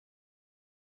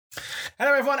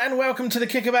Hello everyone and welcome to the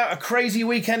Kickabout. A crazy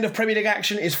weekend of Premier League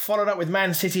action is followed up with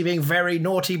Man City being very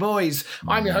naughty boys.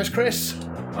 I'm your host Chris.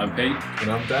 I'm Pete.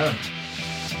 And I'm Dan.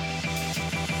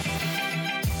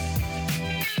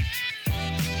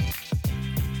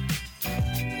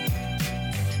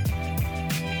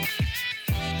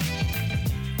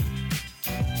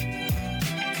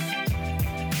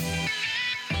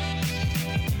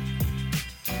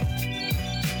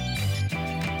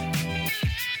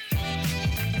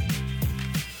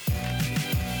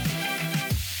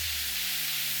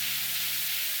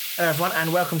 Hello everyone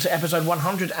and welcome to episode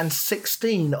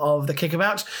 116 of the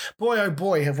Kickabout. Boy oh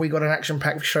boy have we got an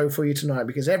action-packed show for you tonight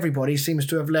because everybody seems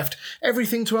to have left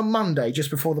everything to a Monday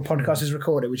just before the podcast is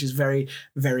recorded, which is very,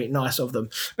 very nice of them.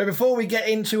 But before we get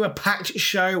into a packed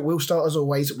show, we'll start as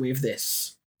always with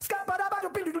this.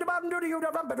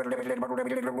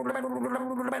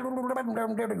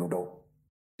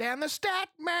 Dan the Stat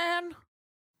Man.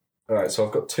 All right, so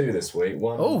I've got two this week.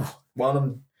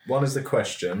 One is the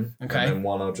question, Okay. and then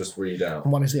one I'll just read out.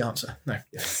 And one is the answer. No.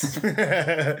 Yes.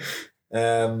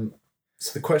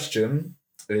 So the question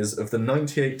is, of the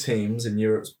 98 teams in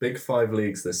Europe's Big Five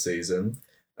leagues this season,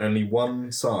 only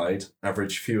one side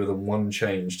averaged fewer than one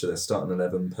change to their starting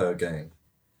 11 per game.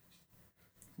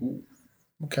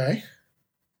 Okay.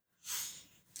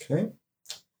 Okay.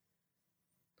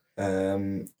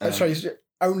 Sorry,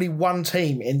 only one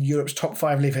team in Europe's top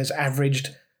 5 league has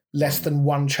averaged less than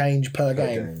one change per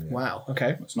game. game, yeah. Wow,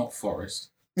 okay. It's not Forest.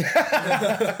 It's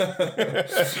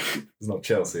not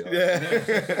Chelsea. Yeah.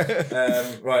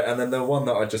 Right, and then the one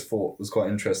that I just thought was quite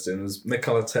interesting was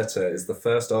Mikel Arteta is the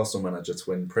first Arsenal manager to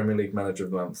win Premier League Manager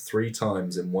of the Month 3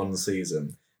 times in one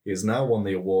season. He has now won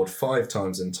the award 5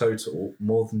 times in total,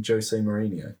 more than Jose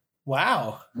Mourinho,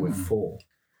 Wow. with 4.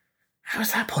 How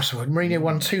is that possible? Mourinho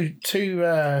won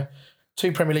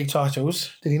two Premier League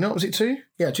titles. Did he not? Was it 2?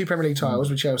 Yeah, 2 Premier League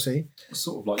titles with Chelsea. It's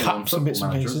sort of like Cups and bits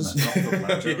and pieces.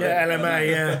 Yeah. Yeah,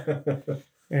 LMA,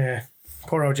 yeah.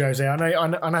 Poor old Jose. I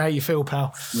know how you feel,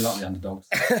 pal. We like the underdogs.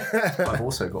 I've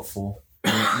also got 4.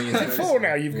 Is it 4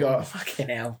 now you've got? Fucking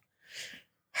hell.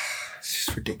 It's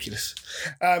just ridiculous.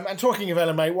 And talking of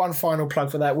LMA, one final plug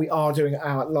for that. We are doing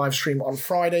our live stream on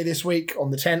Friday this week,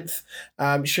 on the 10th.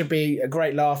 Should be a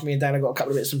great laugh. Me and Dan have got a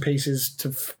couple of bits and pieces to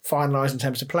finalise in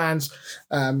terms of plans.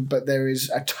 But there is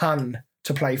a ton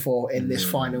to play for in this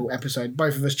final episode.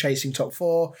 Both of us chasing top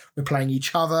 4. We're playing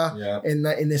each other in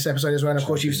this episode as well. And of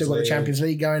course, you've still got the Champions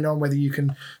League going on. Whether you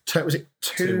can turn, was it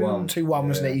 2-1,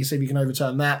 wasn't it? You see if you can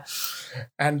overturn that.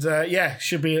 And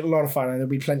should be a lot of fun. And there'll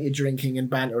be plenty of drinking and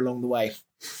banter along the way.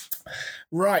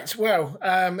 Right, well,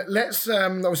 let's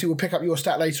obviously we'll pick up your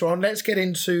stat later on. Let's get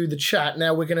into the chat.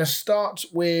 Now we're going to start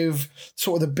with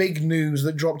sort of the big news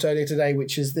that dropped earlier today,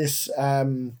 which is this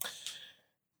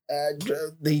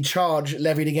the charge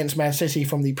levied against Man City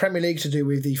from the Premier League to do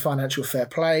with the financial fair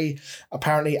play.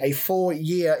 Apparently a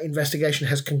 4-year investigation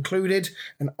has concluded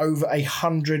and over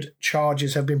 100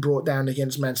 charges have been brought down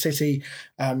against Man City,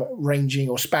 ranging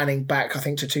or spanning back, I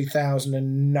think, to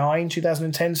 2009,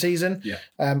 2010 season,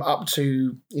 up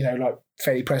to, like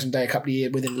fairly present day, a couple of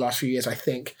years within the last few years, I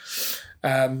think.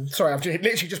 Sorry, I've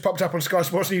literally just popped up on Sky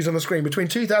Sports News on the screen. Between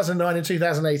 2009 and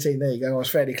 2018, there you go, I was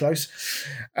fairly close.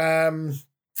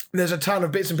 There's a ton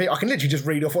of bits and pieces. I can literally just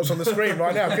read off what's on the screen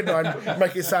right now, couldn't I?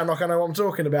 Make it sound like I know what I'm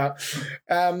talking about.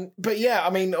 But yeah, I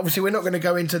mean, obviously we're not going to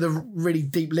go into the really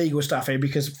deep legal stuff here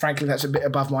because frankly that's a bit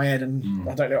above my head and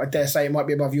I don't know, I dare say it might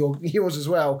be above yours as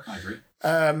well. I agree.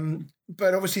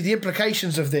 But obviously the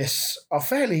implications of this are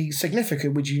fairly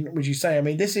significant, would you say? I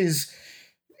mean, is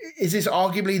this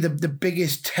arguably the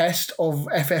biggest test of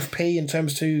FFP in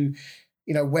terms to,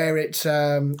 where it's,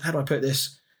 how do I put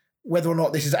this? Whether or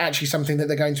not this is actually something that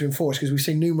they're going to enforce, because we've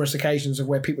seen numerous occasions of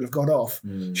where people have got off.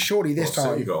 Surely this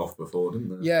time... City got off before,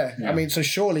 didn't they? Yeah, I mean, so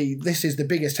surely this is the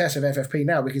biggest test of FFP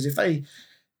now, because if they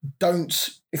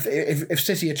don't... If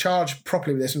City are charged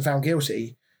properly with this and found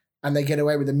guilty, and they get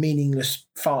away with a meaningless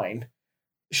fine,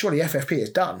 surely FFP is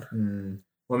done.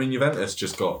 Well, I mean, Juventus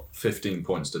just got 15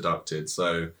 points deducted,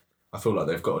 so I feel like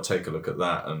they've got to take a look at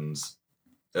that and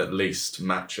at least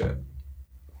match it.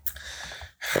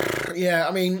 Yeah,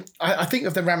 I mean, I think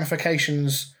of the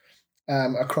ramifications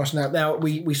across now. Now,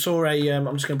 we saw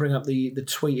I'm just going to bring up the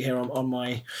tweet here on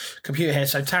my computer here.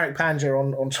 So Tariq Panja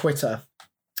on Twitter,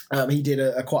 he did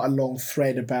a quite a long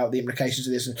thread about the implications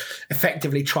of this and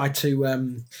effectively tried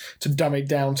to dumb it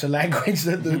down to language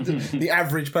that the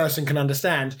average person can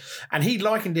understand. And he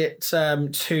likened it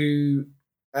to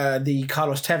the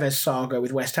Carlos Tevez saga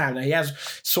with West Ham. Now, he has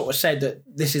sort of said that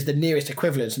this is the nearest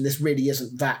equivalence, and this really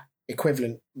isn't that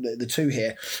equivalent, the two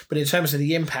here. But in terms of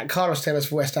the impact, Carlos Tevez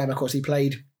for West Ham, of course, he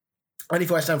played only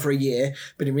for West Ham for a year,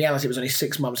 but in reality it was only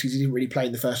 6 months because he didn't really play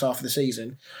in the first half of the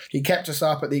season. He kept us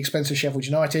up at the expense of Sheffield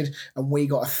United, and we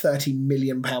got a £30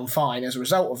 million fine as a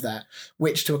result of that,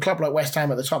 which to a club like West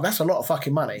Ham at the time, that's a lot of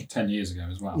fucking money. 10 years ago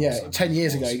as well. Yeah, so 10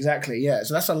 years ago, exactly. Yeah,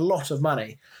 so that's a lot of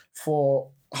money for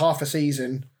half a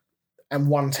season and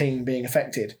one team being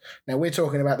affected. Now, we're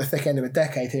talking about the thick end of a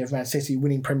decade here of Man City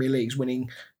winning Premier Leagues, winning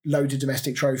loads of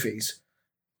domestic trophies.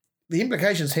 The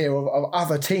implications here of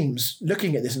other teams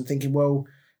looking at this and thinking, well,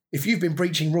 if you've been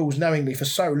breaching rules knowingly for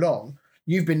so long,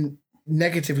 you've been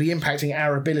negatively impacting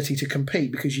our ability to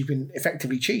compete because you've been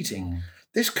effectively cheating.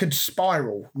 This could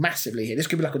spiral massively here. This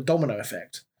could be like a domino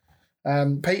effect.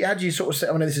 Pete, how do you sort of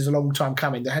I know this is a long time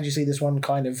coming, but how do you see this one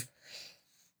kind of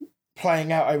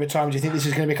playing out over time? Do you think this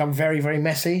is going to become very, very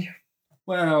messy?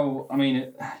 Well, I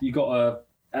mean, you got to...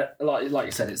 like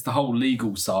you said, it's the whole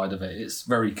legal side of it. It's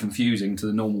very confusing to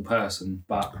the normal person,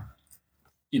 but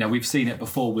we've seen it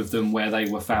before with them where they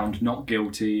were found not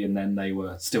guilty and then they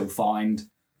were still fined,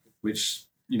 which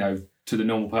to the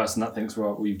normal person that thinks,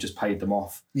 well, we've just paid them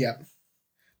off. Yeah,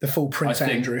 the full Prince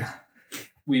Andrew.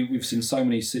 We've seen so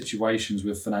many situations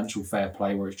with financial fair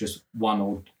play where it's just one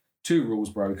or two rules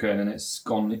broken, and it's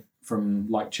gone from,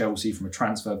 like Chelsea, from a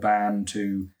transfer ban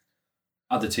to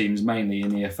other teams, mainly in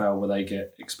the EFL, where they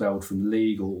get expelled from the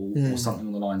league or something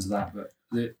along the lines of that.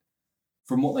 But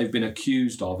from what they've been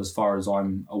accused of, as far as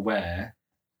I'm aware,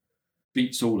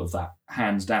 beats all of that,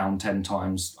 hands down, 10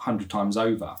 times, 100 times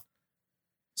over.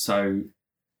 So,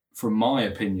 from my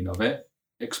opinion of it,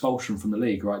 expulsion from the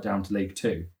league right down to League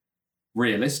Two.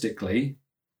 Realistically,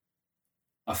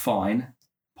 a fine,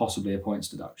 possibly a points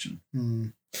deduction.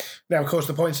 Now, of course,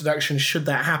 the points deduction, should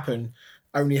that happen,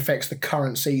 only affects the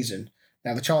current season.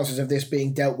 Now, the chances of this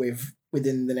being dealt with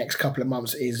within the next couple of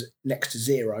months is next to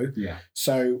zero. Yeah.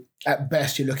 So, at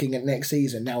best, you're looking at next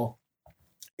season. Now,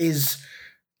 is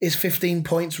 15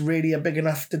 points really a big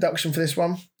enough deduction for this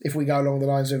one? If we go along the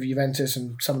lines of Juventus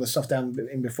and some of the stuff down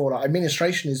in before, like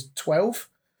administration is 12.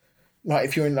 Like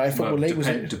if you're in a football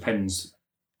league, depends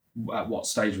at what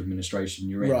stage of administration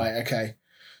you're in. Right. Okay.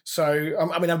 So,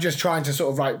 I mean, I'm just trying to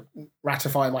sort of like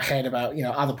ratify in my head about,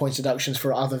 other points deductions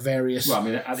for other various Well, I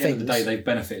mean, at the end of the day, they've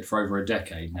benefited for over a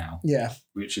decade now. Yeah.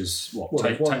 Which is,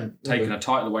 taking a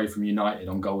title away from United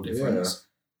on goal difference,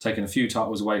 taking a few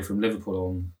titles away from Liverpool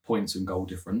on points and goal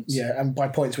difference. Yeah, and by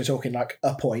points, we're talking like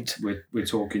a point. We're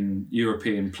talking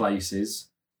European places,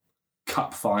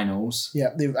 cup finals. Yeah,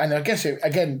 and I guess,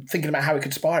 again, thinking about how it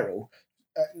could spiral,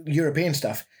 European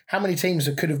stuff, how many teams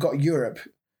could have got Europe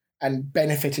and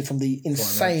benefited from the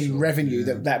insane revenue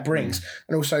that brings,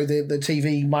 and also the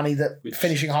TV money that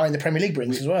finishing high in the Premier League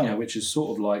brings as well. Yeah, which is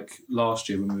sort of like last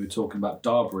year when we were talking about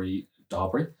Derby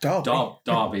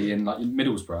in like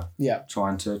Middlesbrough. Yeah,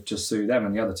 trying to just sue them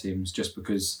and the other teams just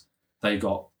because they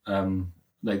got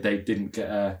they didn't get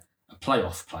a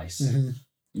playoff place.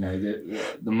 Mm-hmm.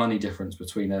 The money difference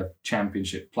between a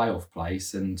Championship playoff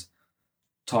place and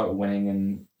title winning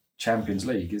and Champions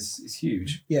League is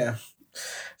huge. Yeah.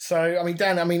 So, I mean,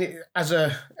 Dan, as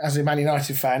a Man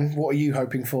United fan, what are you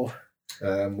hoping for?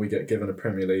 We get given a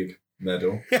Premier League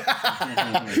medal.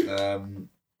 I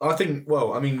think,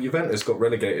 Juventus got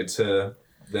relegated to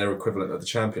their equivalent of the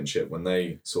Championship when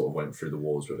they sort of went through the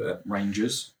wars with it.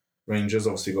 Rangers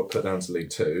obviously got put down to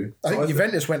League Two. I think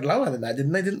Juventus went lower than that,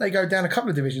 didn't they? Didn't they go down a couple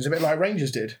of divisions, a bit like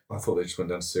Rangers did? I thought they just went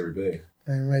down to Serie B.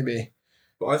 Maybe.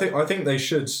 But I think they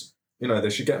should, they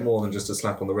should get more than just a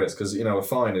slap on the wrist because, a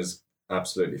fine is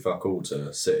absolutely fuck all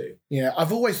to City. Yeah,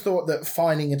 I've always thought that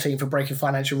fining a team for breaking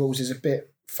financial rules is a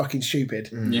bit fucking stupid.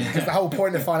 Yeah. Because the whole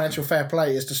point of financial fair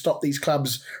play is to stop these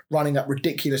clubs running up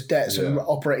ridiculous debts and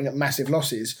operating at massive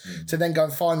losses. To then go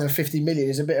and fine them 50 million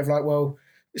is a bit of like, well,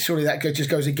 surely that just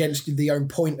goes against the own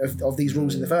point of these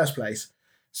rules in the first place.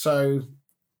 So,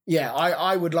 yeah,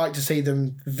 I would like to see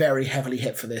them very heavily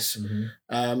hit for this.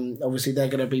 Mm-hmm. Obviously, they're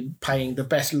going to be paying the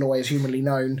best lawyers humanly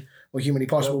known or humanly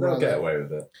possible. They'll get away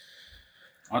with it.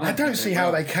 I don't see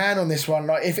how they can on this one.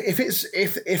 Like,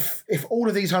 if all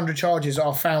of these 100 charges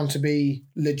are found to be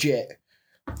legit,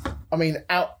 I mean,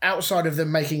 outside of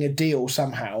them making a deal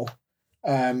somehow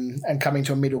and coming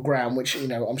to a middle ground, which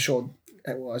I'm sure,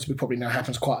 as we probably know,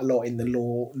 happens quite a lot in the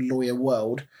lawyer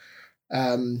world.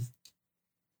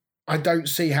 I don't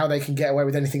see how they can get away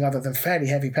with anything other than fairly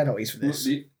heavy penalties for this.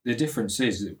 The difference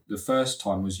is that the first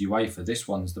time was UEFA. This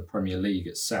one's the Premier League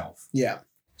itself. Yeah.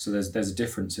 So there's a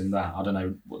difference in that. I don't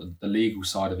know what the legal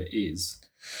side of it is.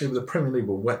 Yeah, but the Premier League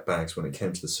were wetbags when it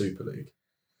came to the Super League.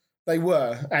 They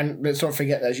were, and let's not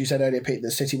forget that, as you said earlier, Pete, that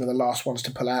City were the last ones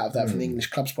to pull out of that from the English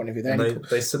club's point of view.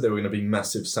 They said there were going to be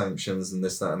massive sanctions and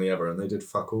this, that, and the other, and they did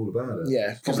fuck all about it.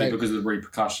 Yeah, probably because of the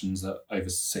repercussions that over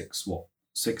six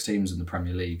teams in the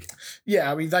Premier League.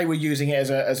 Yeah, I mean, they were using it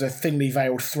as a thinly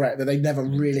veiled threat that they never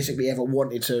realistically ever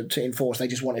wanted to enforce. They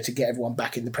just wanted to get everyone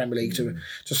back in the Premier League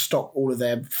to stop all of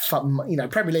their fun.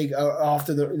 Premier League are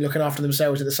looking after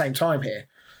themselves at the same time here,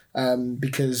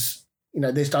 because.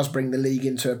 This does bring the league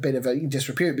into a bit of a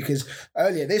disrepute, because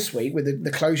earlier this week, with the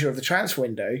closure of the transfer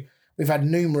window, we've had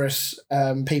numerous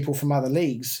people from other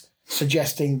leagues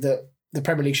suggesting that the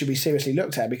Premier League should be seriously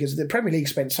looked at, because the Premier League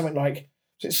spent something like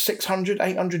 600,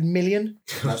 800 million.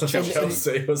 That's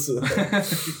Chelsea, wasn't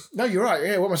it? No, you're right.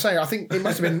 Yeah, what am I saying? I think it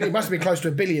must have been close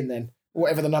to $1 billion then,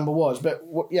 whatever the number was. But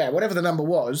whatever the number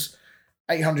was,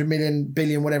 800 million,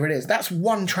 billion, whatever it is, that's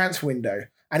one transfer window.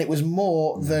 And it was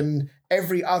more than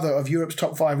every other of Europe's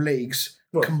top 5 leagues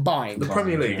combined. The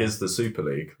Premier League is the Super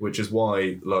League, which is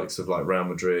why likes of like Real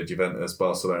Madrid, Juventus,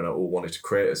 Barcelona all wanted to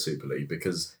create a Super League,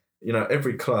 because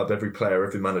every club, every player,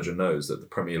 every manager knows that the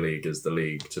Premier League is the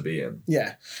league to be in.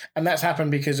 Yeah, and that's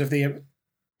happened because of the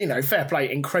fair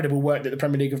play, incredible work that the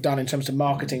Premier League have done in terms of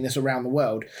marketing this around the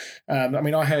world.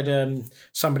 I heard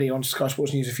somebody on Sky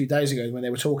Sports News a few days ago when they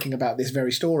were talking about this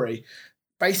very story,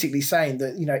 basically saying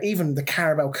that, even the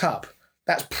Carabao Cup,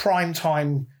 that's prime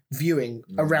time viewing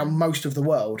around most of the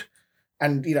world.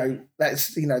 And,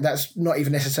 that's not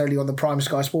even necessarily on the prime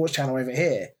Sky Sports channel over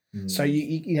here. So,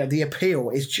 the appeal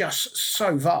is just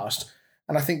so vast.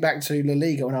 And I think back to La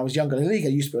Liga when I was younger. La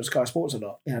Liga used to be on Sky Sports a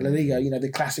lot. La Liga,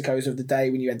 the Clásicos of the day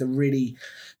when you had the really,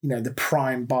 the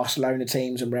prime Barcelona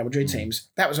teams and Real Madrid teams.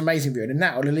 That was amazing viewing. And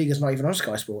now La Liga's not even on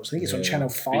Sky Sports. I think it's on Channel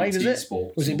 5, is it?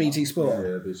 Sports, was it BT Sport?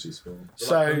 Yeah, BT Sport.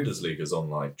 So Bundesliga's on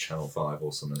like Channel 5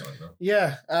 or something like that.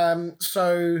 Yeah.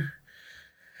 So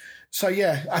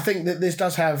yeah, I think that this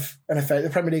does have an effect. The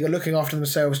Premier League are looking after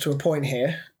themselves to a point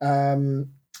here.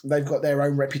 They've got their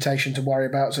own reputation to worry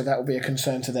about, so that will be a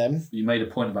concern to them. You made a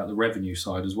point about the revenue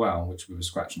side as well, which we were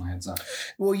scratching our heads at.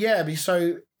 Well, yeah,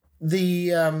 so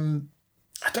the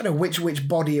I don't know which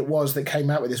body it was that came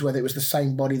out with this, whether it was the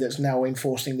same body that's now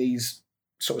enforcing these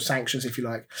sort of sanctions, if you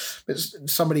like. But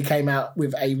somebody came out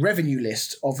with a revenue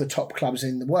list of the top clubs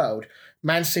in the world.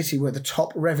 Man City were the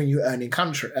top revenue-earning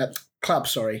club,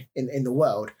 in the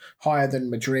world, higher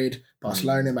than Madrid,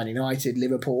 Barcelona, Man United,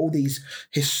 Liverpool, all these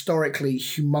historically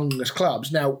humongous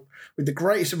clubs. Now, with the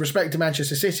greatest of respect to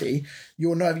Manchester City,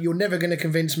 you're never going to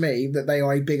convince me that they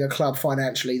are a bigger club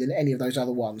financially than any of those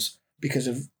other ones because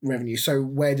of revenue. So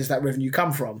where does that revenue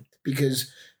come from?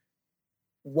 Because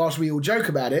whilst we all joke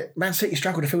about it, Man City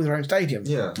struggle to fill their own stadium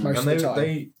most of the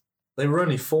time. They were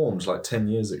only formed like 10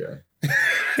 years ago. I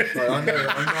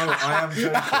am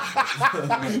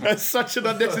joking. That's such an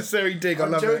unnecessary dig.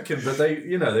 I'm joking, but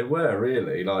they were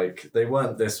really they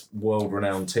weren't this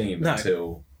world-renowned team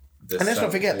until this. And let's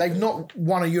not forget, they've not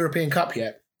won a European Cup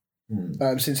yet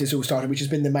since this all started, which has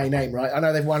been the main aim, right? I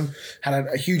know they've had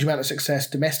a huge amount of success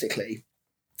domestically,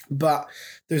 but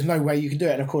there's no way you can do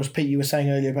it. And of course, Pete, you were saying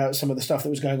earlier about some of the stuff that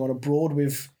was going on abroad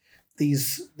with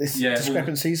these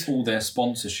discrepancies. All their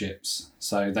sponsorships.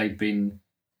 So they've been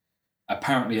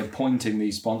apparently appointing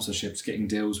these sponsorships, getting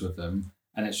deals with them,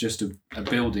 and it's just a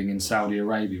building in Saudi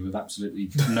Arabia with absolutely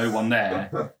no one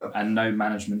there and no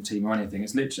management team or anything.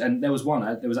 It's literally, and there was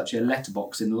actually a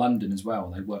letterbox in London as well.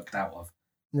 They worked out of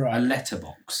a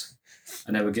letterbox,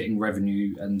 and they were getting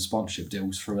revenue and sponsorship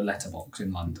deals through a letterbox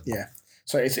in London. Yeah,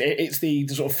 so it's the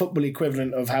sort of football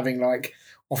equivalent of having like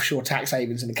offshore tax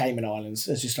havens in the Cayman Islands.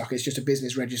 It's just a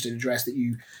business registered address that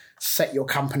you set your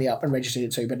company up and registered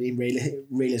it to, but in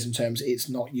realism terms, it's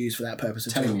not used for that purpose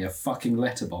at all. Telling me a fucking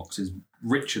letterbox is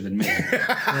richer than me.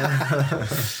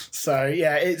 So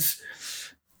yeah, it's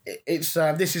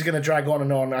this is going to drag on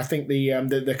and on. I think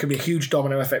there could be a huge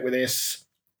domino effect with this.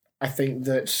 I think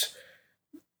that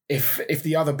if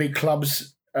the other big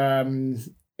clubs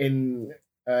in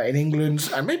England,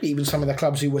 and maybe even some of the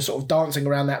clubs who were sort of dancing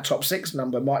around that top 6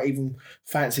 number might even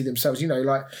fancy themselves,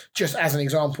 like just as an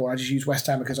example, I just use West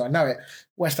Ham because I know it.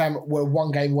 West Ham were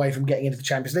one game away from getting into the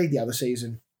Champions League the other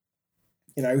season.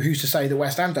 Who's to say that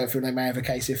West Ham don't feel they may have a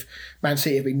case if Man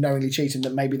City have been knowingly cheating,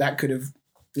 that maybe that could have,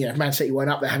 if Man City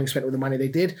weren't up there having spent all the money they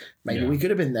did, maybe we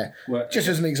could have been there. Well, just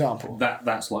as an example.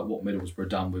 That's like what Middlesbrough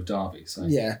done with Derby. So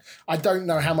yeah, I don't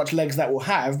know how much legs that will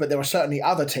have, but there are certainly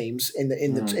other teams in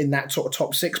that sort of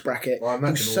top 6 bracket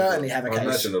who certainly have a case. I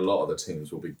imagine a lot of the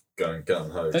teams will be going gun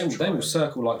ho. They will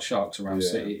circle like sharks around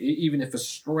City, even if a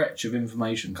stretch of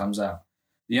information comes out.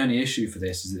 The only issue for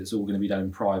this is that it's all going to be done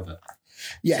in private.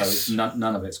 Yes. So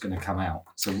none of it's going to come out.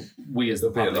 So we as the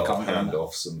There'll be a public lot of aren't going to.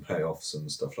 handoffs and payoffs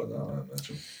and stuff like that, I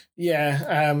imagine.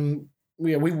 Yeah.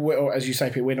 We will, as you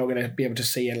say, Pete, we're not going to be able to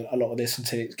see a lot of this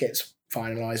until it gets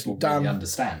finalised and done. Really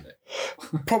understand it.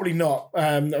 Probably not.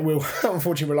 We'll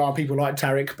unfortunately rely on people like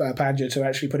Tariq Panja to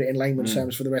actually put it in layman's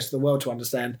terms for the rest of the world to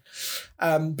understand.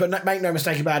 But make no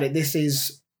mistake about it, this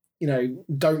is,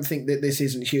 don't think that this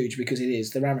isn't huge, because it is.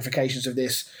 The ramifications of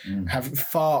this have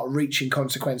far-reaching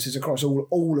consequences across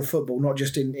all of football, not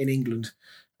just in England.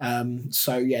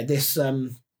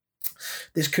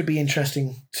 This could be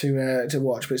interesting to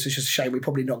watch, but it's just a shame we're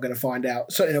probably not going to find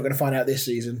out. Certainly not going to find out this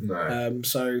season. No.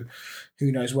 So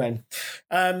who knows when.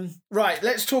 Right,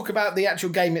 let's talk about the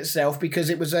actual game itself,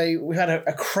 because we had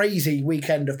a crazy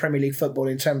weekend of Premier League football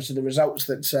in terms of the results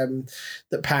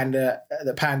that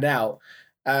panned out.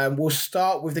 We'll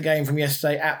start with the game from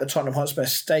yesterday at the Tottenham Hotspur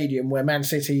Stadium, where Man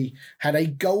City had a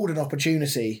golden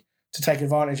opportunity to take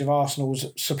advantage of Arsenal's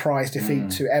surprise defeat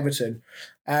to Everton.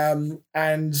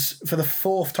 And for the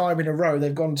fourth time in a row,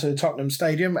 they've gone to Tottenham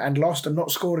Stadium and lost and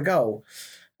not scored a goal.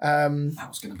 That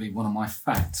was going to be one of my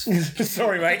facts.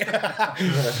 Sorry, mate.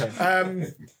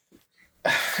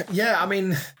 I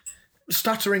mean,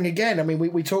 stuttering again. I mean,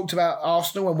 we talked about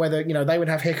Arsenal and whether, they would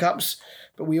have hiccups,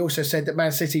 but we also said that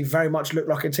Man City very much looked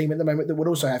like a team at the moment that would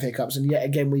also have hiccups. And yet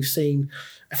again, we've seen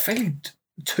a fairly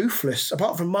toothless,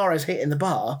 apart from Mahrez hitting the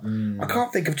bar, I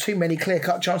can't think of too many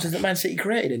clear-cut chances that Man City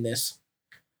created in this.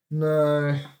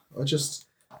 No, I was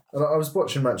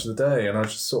watching Match of the Day and I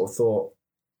just sort of thought,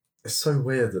 it's so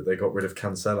weird that they got rid of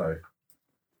Cancelo.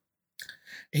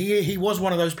 He was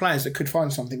one of those players that could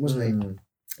find something, wasn't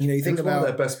he? You think about one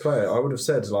of their best players. I would have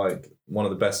said one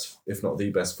of the best, if not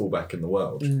the best, fullback in the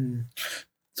world.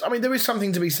 I mean, there is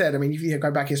something to be said. I mean, if you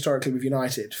go back historically with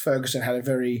United, Ferguson had a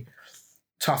very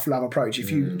tough love approach.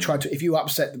 If you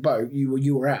upset the boat,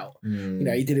 you were out.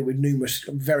 He did it with numerous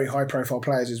very high profile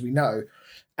players, as we know.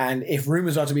 And if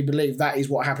rumours are to be believed, that is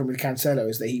what happened with Cancelo,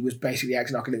 is that he was basically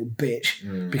acting like a little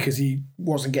bitch because he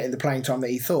wasn't getting the playing time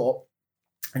that he thought.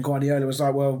 And Guardiola was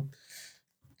like, well,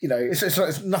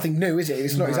 it's nothing new, is it?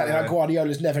 It's not exactly like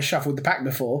Guardiola's never shuffled the pack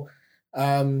before.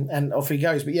 And off he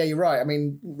goes. But yeah, you're right. I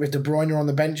mean, with De Bruyne on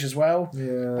the bench as well,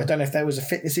 I don't know if there was a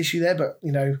fitness issue there, but,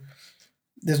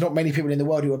 there's not many people in the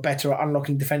world who are better at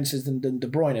unlocking defences than De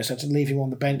Bruyne, so to leave him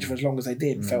on the bench for as long as they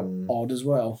did felt odd as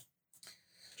well.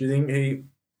 Do you think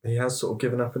he has sort of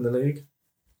given up in the league?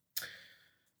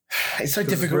 It's so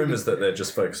difficult. There's rumours that they're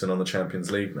just focusing on the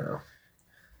Champions League now.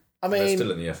 I mean, they're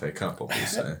still in the FA Cup,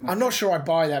 obviously. I'm not sure I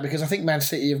buy that, because I think Man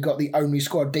City have got the only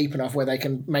squad deep enough where they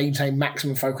can maintain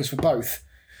maximum focus for both.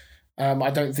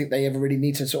 I don't think they ever really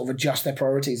need to sort of adjust their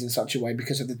priorities in such a way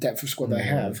because of the depth of squad they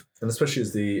have. And especially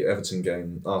as the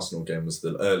Arsenal game was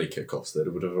the early kickoff, so they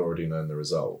would have already known the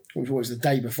result. Which was the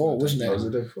day before, wasn't it? It was the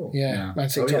day before. Yeah. Man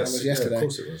City Tottenham was yesterday. Yeah, of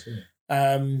course it was,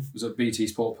 yeah. It was at BT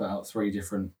Sport put out 3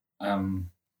 different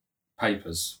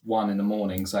papers. One in the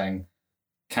morning saying,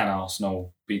 can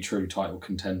Arsenal be true title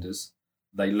contenders?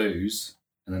 They lose.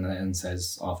 And then it then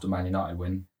says, after Man United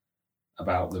win,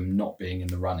 about them not being in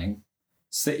the running.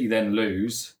 City then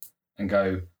lose and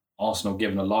go, Arsenal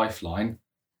given a lifeline.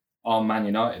 Are Man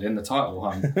United in the title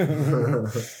hunt?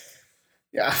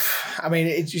 Yeah, I mean,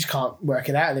 it just can't work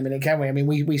it out in a minute, can we? I mean,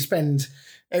 we spend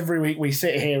every week, we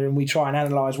sit here and we try and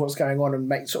analyse what's going on and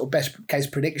make sort of best case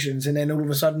predictions, and then all of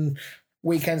a sudden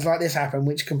weekends like this happen,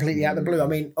 which completely out of the blue. I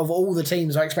mean, of all the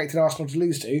teams I expected Arsenal to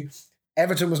lose to,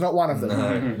 Everton was not one of them.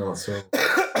 No, not at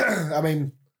all. I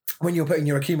mean, when you're putting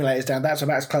your accumulators down, that's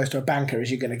about as close to a banker as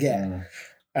you're going to get.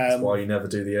 That's why you never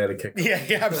do the early kick.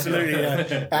 Yeah, absolutely.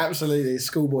 Yeah. Absolutely.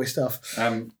 Schoolboy stuff.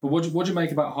 But what do you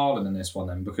make about Haaland in this one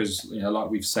then? Because, like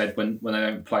we've said, when they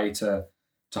don't play to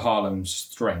Haaland's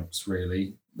strengths,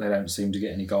 really, they don't seem to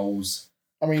get any goals.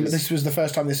 I mean, this was the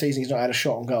first time this season he's not had a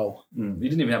shot on goal. He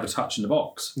didn't even have a touch in the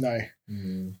box. No.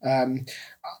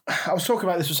 I was talking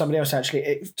about this with somebody else,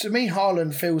 actually. To me,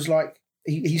 Haaland feels like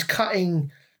he's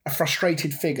cutting a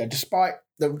frustrated figure, despite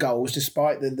the goals,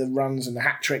 despite the runs and the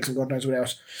hat-tricks and God knows what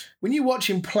else. When you watch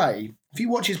him play, if you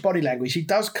watch his body language, he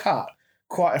does cut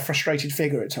quite a frustrated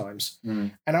figure at times.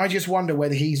 And I just wonder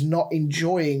whether he's not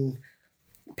enjoying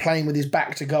playing with his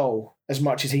back to goal as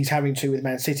much as he's having to with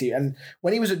Man City. And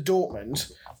when he was at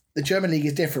Dortmund, the German league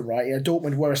is different, right?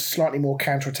 Dortmund were a slightly more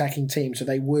counter-attacking team, so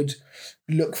they would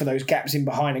look for those gaps in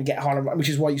behind and get Haaland, which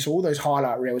is why you saw all those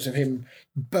highlight reels of him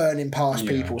burning past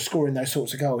people, scoring those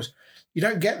sorts of goals. You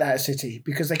don't get that at City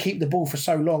because they keep the ball for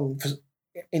so long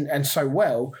and so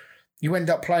well. You end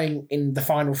up playing in the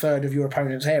final third of your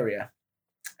opponent's area,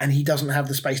 and he doesn't have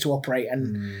the space to operate.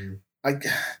 And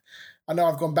I I know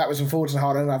I've gone backwards and forwards and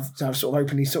hard, and I've sort of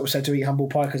openly sort of said to eat humble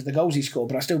pie because of the goals he scored,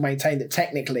 but I still maintain that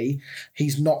technically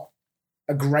he's not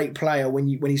a great player when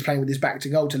he's playing with his back to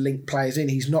goal to link players in.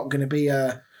 He's not going to be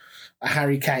a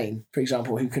Harry Kane, for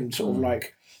example, who can sort of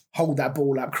like hold that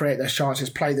ball up, create those chances,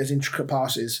 play those intricate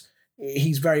passes.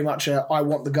 He's very much I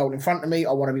want the goal in front of me,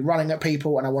 I want to be running at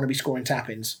people, and I want to be scoring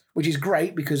tap-ins, which is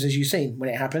great because, as you've seen, when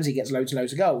it happens, he gets loads and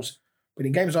loads of goals. But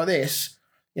in games like this,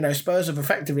 Spurs have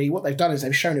effectively, what they've done is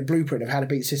they've shown a blueprint of how to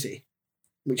beat City,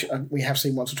 which we have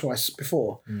seen once or twice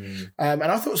before. And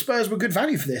I thought Spurs were good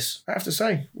value for this, I have to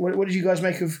say. What did you guys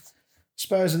make of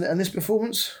Spurs and this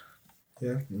performance?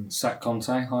 Yeah. Sack Conte,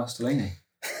 hire Stellini.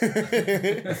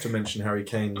 Have to mention Harry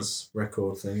Kane's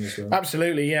record thing as well.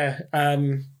 Absolutely, yeah.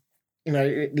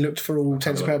 It looked for all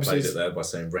intents and purposes. Played it there by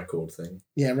saying record thing.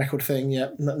 Yeah, record thing. Yeah,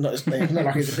 not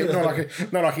like he's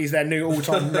not like he's their new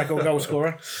all-time record goal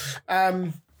scorer.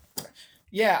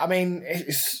 Yeah, I mean,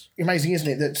 it's amazing, isn't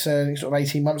it, that sort of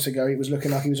 18 months ago he was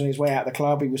looking like he was on his way out of the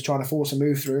club. He was trying to force a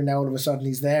move through. Now all of a sudden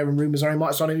he's there, and rumours are he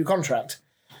might sign a new contract.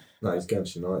 No, he's going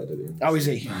to United at the end. Oh, is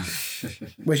he?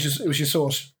 Which was your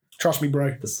source? Trust me,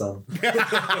 bro. The Sun.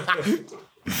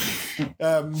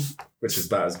 Which is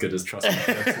about as good as Trust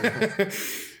Me.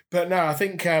 But no, I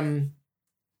think Graham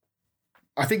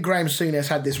Souness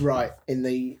had this right in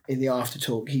the after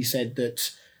talk. He said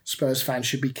that Spurs fans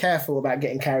should be careful about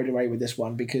getting carried away with this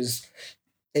one because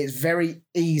it's very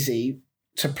easy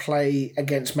to play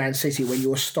against Man City when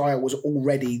your style was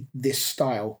already this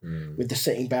style with the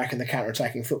sitting back and the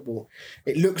counter-attacking football.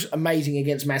 It looks amazing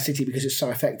against Man City because it's so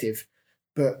effective,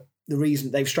 but the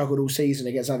reason they've struggled all season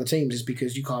against other teams is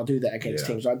because you can't do that against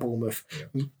teams like Bournemouth,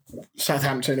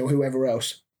 Southampton, or whoever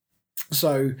else.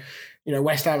 So,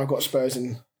 West Ham have got Spurs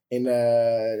in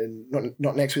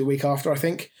not next week, the week after, I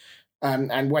think.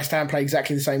 And West Ham play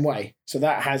exactly the same way. So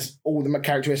that has all the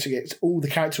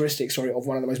characteristics of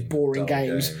one of the most boring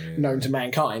games known to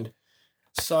mankind.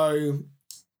 So,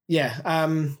 yeah.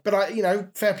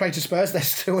 But fair play to Spurs. They're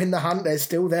still in the hunt. They're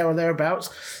still there or thereabouts.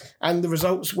 And the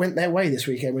results went their way this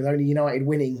weekend with only United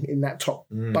winning in that top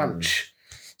bunch.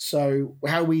 So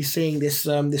how are we seeing this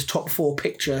top four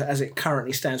picture as it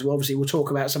currently stands? Well, obviously we'll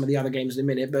talk about some of the other games in a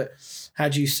minute, but how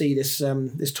do you see this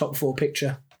top four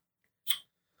picture?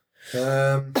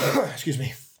 Excuse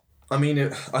me. I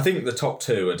mean, I think the top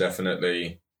two are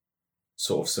definitely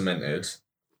sort of cemented.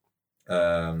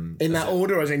 In that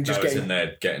order, or as in just getting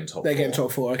top? They're four. getting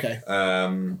top four. Okay.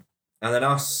 And then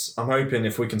us, I'm hoping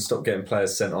if we can stop getting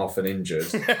players sent off and injured,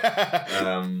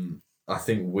 I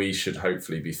think we should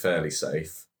hopefully be fairly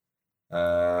safe.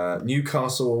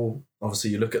 Newcastle,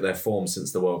 obviously, you look at their form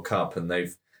since the World Cup, and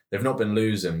they've not been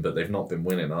losing, but they've not been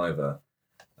winning either.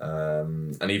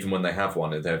 And even when they have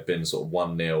won, they've been sort of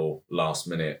 1-0 last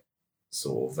minute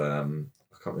sort of.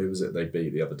 I can't remember, who was it they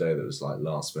beat the other day that was like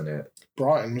last minute?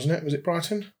 Brighton, wasn't it? Was it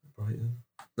Brighton? Brighton.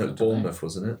 No, Bournemouth,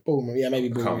 wasn't it? Bournemouth, yeah, maybe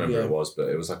Bournemouth. I can't remember who it was, but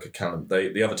it was like a Callum.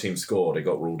 The other team scored, it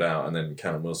got ruled out, and then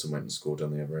Callum Wilson went and scored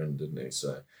on the other end, didn't he?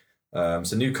 So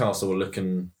Newcastle were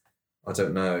looking, I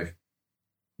don't know,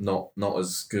 not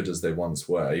as good as they once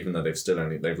were, even though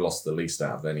they've lost the least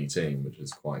out of any team, which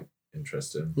is quite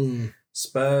interesting.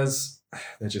 Spurs,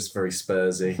 they're just very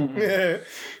Spursy.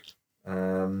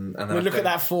 And look at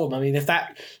that form. I mean, if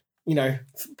that,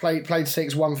 played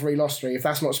 6, won 3, lost 3. If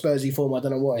that's not Spursy form, I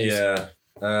don't know what is. Yeah.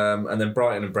 And then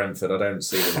Brighton and Brentford, I don't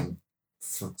see them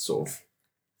sort of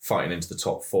fighting into the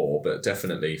top 4, but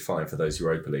definitely fighting for those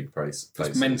Europa League places.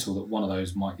 It's mental that one of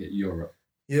those might get Europe.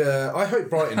 Yeah, I hope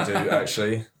Brighton do,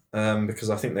 actually. Because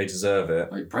I think they deserve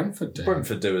it. Like Brentford do.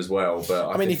 Brentford do as well, but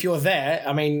I mean, if you're there,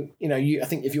 I think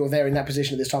if you're there in that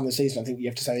position at this time of the season, I think you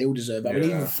have to say they all deserve it. I mean,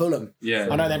 even Fulham. Yeah.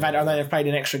 I know they've played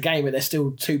an extra game, but they're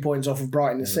still 2 points off of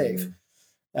Brighton in 6th.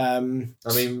 I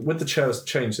mean, with the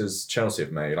changes Chelsea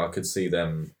have made, I could see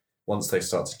them, once they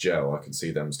start to gel, I could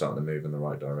see them starting to move in the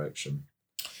right direction.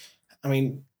 I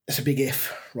mean, it's a big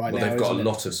if now. Well, they've got a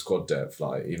lot of squad depth,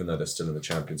 even though they're still in the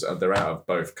Champions. They're out of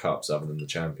both cups other than the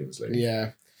Champions League.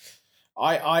 Yeah.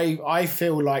 I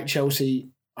feel like Chelsea,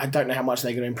 I don't know how much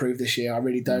they're going to improve this year. I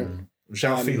really don't.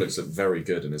 João Felix looked very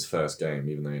good in his first game,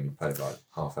 even though he only played like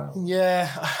half hour.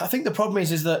 Yeah, I think the problem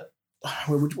is that,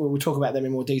 we'll talk about them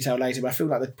in more detail later, but I feel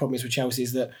like the problem is with Chelsea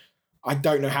is that I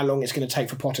don't know how long it's going to take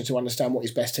for Potter to understand what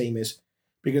his best team is.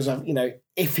 Because,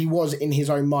 if he was in his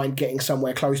own mind getting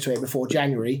somewhere close to it before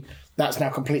January, that's now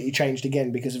completely changed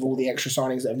again because of all the extra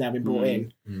signings that have now been brought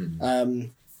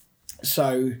in.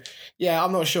 So, yeah,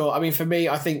 I'm not sure. I mean, for me,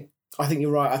 I think you're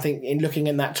right. I think in looking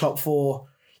in that top 4,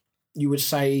 you would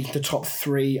say the top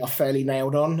 3 are fairly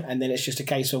nailed on, and then it's just a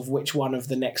case of which one of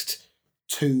the next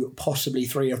 2, possibly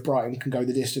 3 of Brighton can go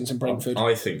the distance, and Brentford.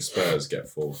 I think Spurs get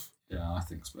 4th. Yeah, I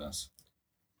think Spurs.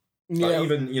 Yeah.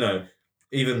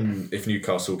 Even if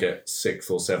Newcastle get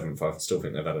 6th or 7th, I still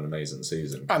think they've had an amazing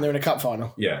season. And they're in a cup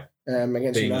final. Yeah.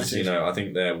 Against United. I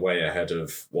think they're way ahead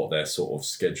of what their sort of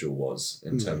schedule was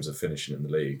in terms of finishing in the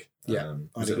league. Yeah,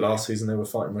 was it last season they were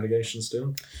fighting relegation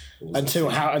still? Until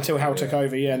Howe took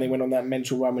over, and they went on that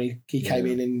mental run when he came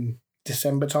in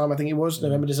December time, I think it was,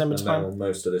 November, December time. Now,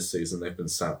 most of this season they've been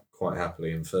sat quite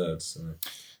happily in third. So.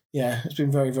 Yeah, it's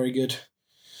been very, very good.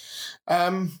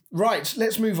 Right,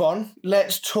 let's move on.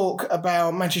 Let's talk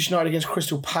about Manchester United against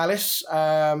Crystal Palace.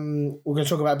 We're going to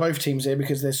talk about both teams here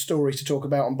because there's stories to talk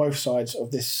about on both sides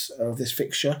of this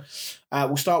fixture.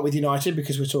 We'll start with United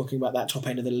because we're talking about that top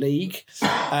end of the league.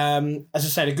 As I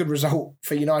said, a good result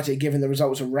for United given the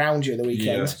results around you at the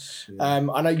weekend. Yes, yeah.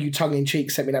 I know you tongue-in-cheek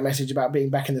sent me that message about being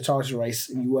back in the title race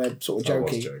and you were sort of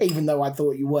joking, even though I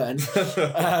thought you weren't.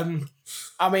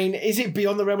 I mean, is it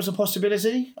beyond the realms of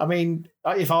possibility? I mean,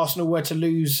 if Arsenal were to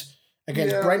lose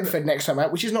against Brentford next time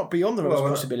out, which is not beyond the realms of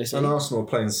possibility. And Arsenal are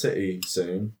playing City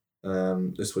soon.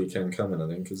 This weekend coming, I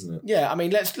think, isn't it? Yeah, I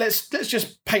mean, let's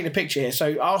just paint a picture here.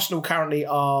 So Arsenal currently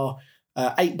are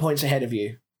 8 points ahead of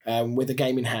you with a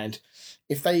game in hand.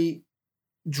 If they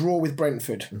draw with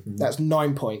Brentford, that's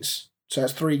 9 points. So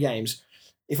that's 3 games.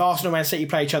 If Arsenal and Man City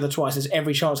play each other twice, there's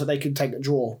every chance that they could take a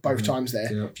draw both times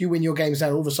there. Yeah. If you win your games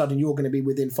now, all of a sudden you're going to be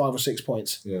within 5 or 6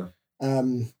 points. Yeah.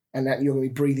 And that you're going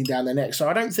to be breathing down their neck. So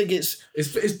I don't think it's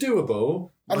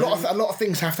doable. A lot of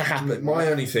things have to happen. My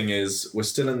only thing is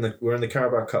we're in the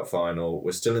Carabao Cup final.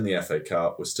 We're still in the FA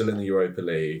Cup. We're still in the Europa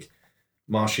League.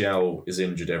 Martial is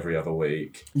injured every other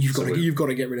week. You've got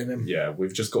to get rid of him. Yeah,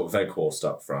 we've just got Weghorst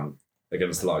up front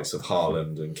against the likes of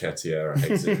Haaland and Nketiah and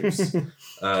Jesus.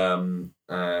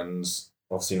 And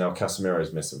obviously now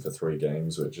Casemiro's missing for 3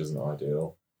 games, which isn't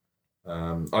ideal.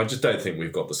 I just don't think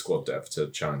we've got the squad depth to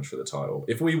challenge for the title.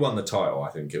 If we won the title,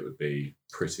 I think it would be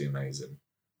pretty amazing.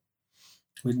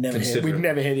 We'd never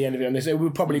hear the end of it on this. It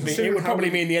would probably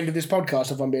mean the end of this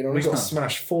podcast, if I'm being honest. We got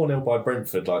smashed 4-0 by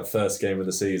Brentford, first game of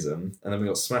the season, and then we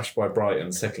got smashed by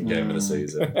Brighton, second game of the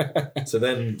season. So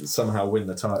then somehow win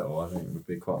the title, I think it would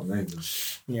be quite amazing.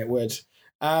 Yeah, it would.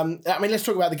 I mean, let's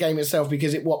talk about the game itself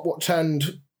because what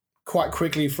turned quite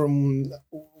quickly from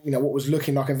what was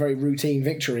looking like a very routine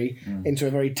victory into a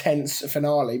very tense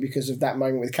finale because of that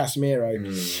moment with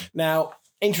Casemiro. Now,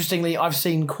 interestingly, I've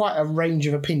seen quite a range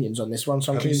of opinions on this one.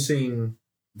 So Have you seen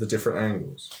the different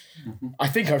angles? I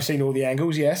think I've seen all the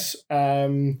angles, yes.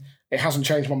 It hasn't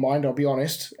changed my mind, I'll be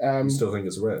honest. You still think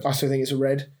it's a red? I still think it's a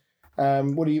red.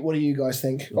 What do you guys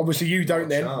think? Obviously, you don't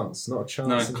then. Not a chance.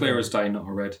 No, clear as day, not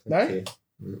a red. No?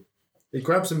 He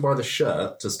grabs him by the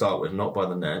shirt to start with, not by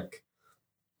the neck.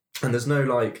 And there's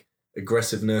no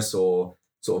aggressiveness or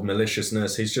sort of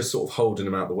maliciousness. He's just sort of holding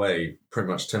him out the way, pretty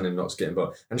much telling him not to get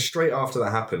involved. And straight after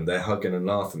that happened, they're hugging and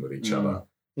laughing with each other.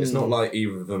 It's not like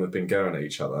either of them have been going at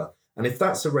each other. And if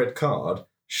that's a red card,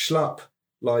 Schlupp,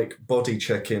 body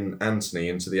checking Anthony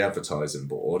into the advertising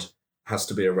board, has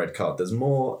to be a red card. There's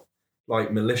more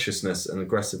maliciousness and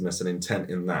aggressiveness and intent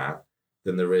in that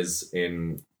than there is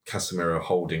in Casemiro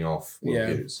holding off Will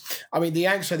Hughes. I mean, the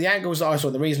angles that I saw,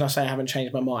 the reason I say I haven't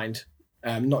changed my mind,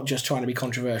 not just trying to be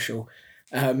controversial,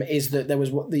 is that there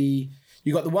was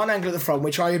you got the one angle at the front,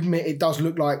 which I admit it does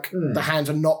look like the hands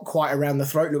are not quite around the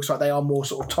throat. It looks like they are more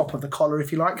sort of top of the collar,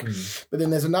 if you like. But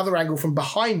then there's another angle from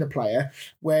behind the player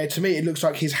where, to me, it looks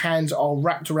like his hands are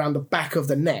wrapped around the back of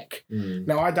the neck.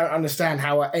 Now, I don't understand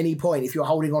how at any point, if you're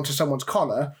holding onto someone's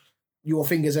collar, your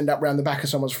fingers end up around the back of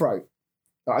someone's throat.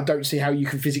 I don't see how you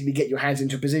can physically get your hands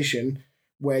into a position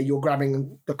where you're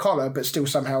grabbing the collar, but still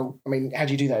somehow, I mean, how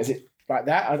do you do that? Is it like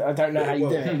that? I don't know how you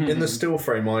do it. In the still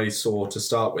frame I saw to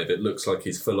start with, it looks like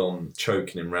he's full on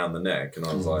choking him round the neck, and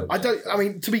I was like,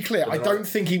 to be clear, I don't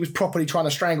think he was properly trying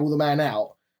to strangle the man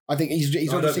out. I think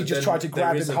he's obviously just tried to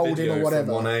grab him, hold him, or whatever.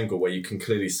 From one angle where you can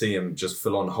clearly see him just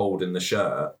full on holding the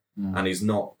shirt, and he's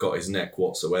not got his neck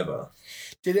whatsoever.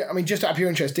 Did it? I mean, just out of pure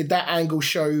interest, did that angle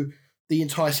show the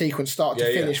entire sequence start to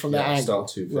finish from that angle? Start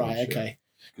to finish, right, okay.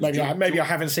 Maybe I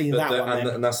haven't seen that one.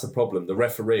 And that's the problem. The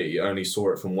referee only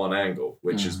saw it from one angle,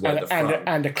 which is where the front.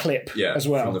 And a clip as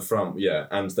well. From the front,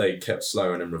 and they kept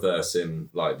slowing and reversing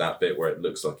that bit where it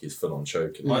looks like he's full on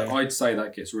choking. I'd say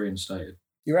that gets reinstated.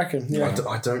 You reckon? Yeah.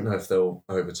 I don't know if they'll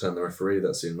overturn the referee.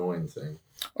 That's the annoying thing.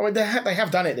 I mean, they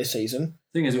have done it this season.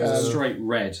 Thing is, it was a straight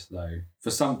red, though,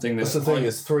 for something that's... That's the thing,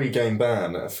 it's 3-game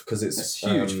ban, because it's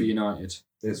huge for United.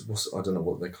 I don't know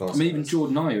what they class. I mean, even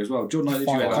Jordan Ayew as well. Jordan Ayew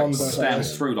literally stamped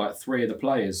through 3 of the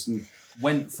players and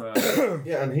went for...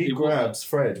 and he grabs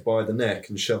Fred by the neck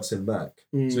and shoves him back.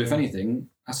 So if anything,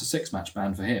 that's a 6-match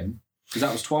ban for him. Because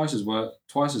that was twice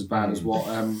as bad as what.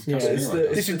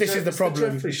 Casemiro This is the problem.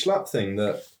 The Jeffrey Schlapp thing.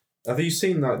 That have you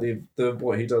seen that the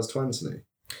what he does to Anthony?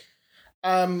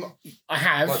 I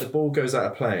have. Like the ball goes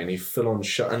out of play and he full on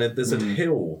shut, and there's a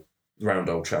hill around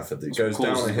Old Trafford that goes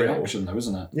down a hill. Reaction though,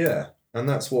 isn't it? Yeah, and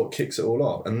that's what kicks it all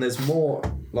off. And there's more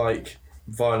like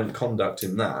violent conduct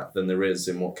in that than there is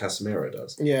in what Casemiro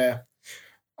does. Yeah,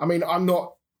 I mean, I'm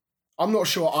not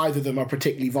sure either of them are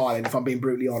particularly violent, if I'm being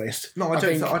brutally honest. No, I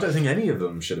don't think any of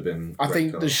them should have been. I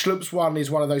think the Schlupps one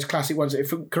is one of those classic ones.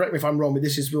 Correct me if I'm wrong, but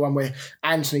this is the one where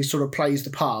Anthony sort of plays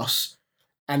the pass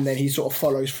and then he sort of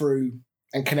follows through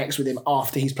and connects with him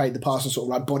after he's played the pass and sort of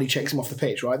like body checks him off the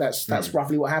pitch, right? That's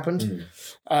roughly what happened.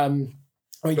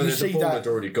 I mean, but you see the ball that had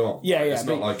already gone. Yeah, It's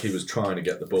not like he was trying to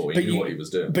get the ball. He knew what he was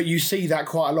doing. But you see that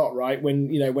quite a lot, right? When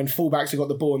fullbacks have got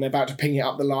the ball and they're about to ping it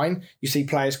up the line, you see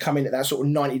players come in at that sort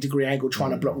of 90-degree angle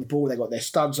trying to block the ball. They've got their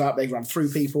studs up. They run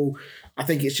through people. I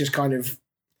think it's just kind of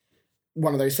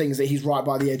one of those things that he's right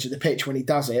by the edge of the pitch when he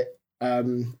does it.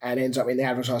 And ends up in the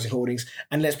advertising hoardings.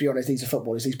 And let's be honest, these are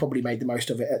footballers. He's probably made the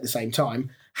most of it at the same time.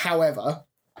 However,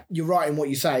 you're right in what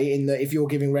you say, in that if you're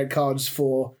giving red cards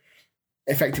for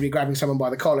effectively grabbing someone by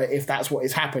the collar, if that's what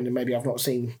has happened, and maybe I've not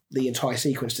seen the entire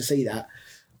sequence to see that,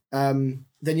 then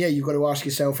yeah, you've got to ask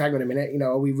yourself, hang on a minute,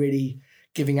 are we really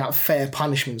giving out fair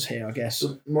punishments here, I guess?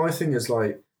 My thing is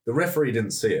like, the referee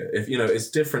didn't see it. If it's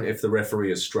different if the referee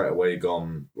has straight away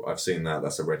gone, I've seen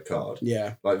that's a red card.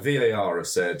 Yeah. Like VAR have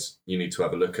said, you need to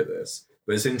have a look at this.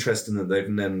 But it's interesting that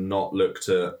they've then not looked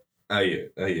at AU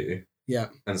yeah,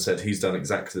 and said he's done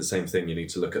exactly the same thing. You need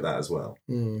to look at that as well.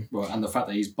 Well, and the fact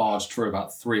that he's barged through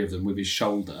about 3 of them with his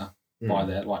shoulder by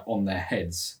their on their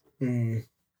heads.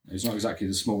 He's not exactly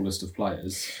the smallest of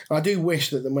players. I do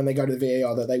wish that when they go to the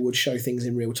VAR that they would show things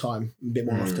in real time a bit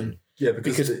more often. Yeah,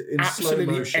 because in slow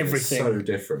motion everything, it's so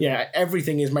different. Yeah,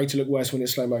 everything is made to look worse when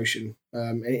it's slow motion.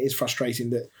 And it is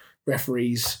frustrating that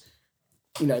referees,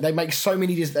 they make so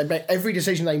many. Every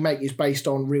decision they make is based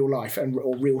on real life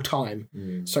or real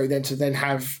time. So then to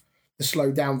have the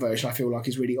slowed down version, I feel like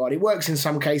is really odd. It works in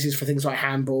some cases for things like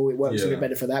handball. It works a bit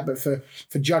better for that, but for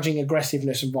judging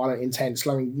aggressiveness and violent intent,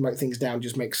 slowing things down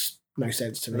just makes no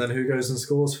sense to me. And then who goes and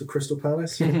scores for Crystal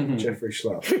Palace? Jeffrey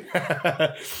Schlapp.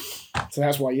 So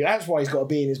that's why he's got to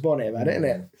be in his bonnet about it, isn't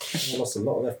it? I lost a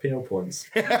lot of FPL points.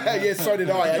 Yeah, so did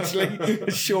I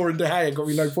actually. Shaw and De Gea got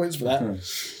me no points for that.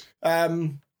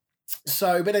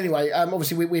 But anyway,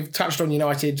 obviously we've touched on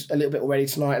United a little bit already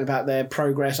tonight about their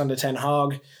progress under Ten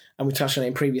Hag, and we touched on it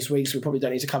in previous weeks. So we probably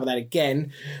don't need to cover that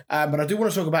again. But I do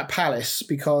want to talk about Palace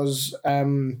because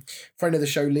friend of the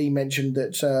show Lee mentioned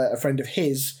that a friend of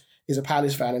his is a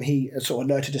Palace fan, and he sort of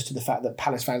alerted us to the fact that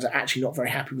Palace fans are actually not very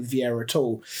happy with Vieira at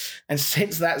all. And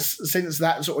since that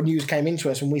sort of news came into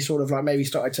us, and we sort of like maybe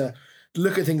started to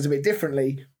look at things a bit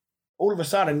differently, all of a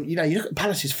sudden, you look at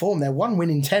Palace's form; they're 1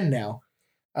 win in 10 now,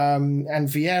 and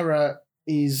Vieira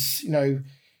is,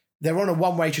 they're on a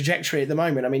one-way trajectory at the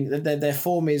moment. I mean, their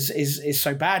form is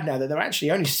so bad now that they're actually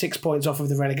only 6 points off of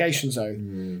the relegation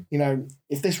zone.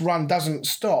 If this run doesn't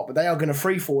stop, they are going to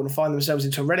free fall and find themselves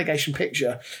into a relegation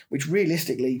picture, which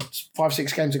realistically,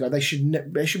 5-6 games ago, they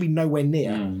should be nowhere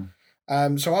near.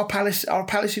 So are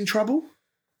Palace in trouble?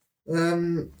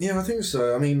 Yeah, I think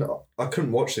so. I mean, I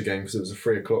couldn't watch the game because it was a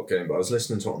 3:00 game, but I was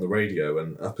listening to it on the radio,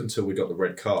 and up until we got the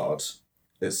red card,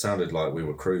 it sounded like we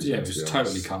were cruising. Yeah, it was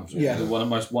totally comfortable. Yeah. One of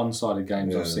the most one-sided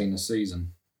games I've seen this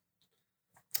season.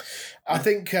 I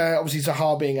think obviously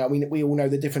Zaha being out, we all know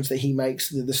the difference that he makes.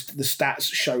 The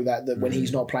stats show that when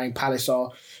he's not playing, Palace are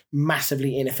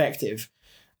massively ineffective.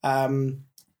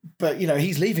 But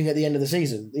he's leaving at the end of the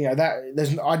season.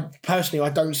 I personally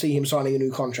don't see him signing a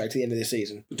new contract at the end of this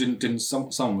season. But didn't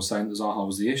someone was saying that Zaha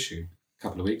was the issue a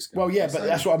couple of weeks ago? Well, yeah, but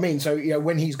that's what I mean. So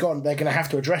when he's gone, they're going to have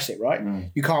to address it,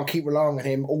 right? You can't keep relying on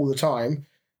him all the time,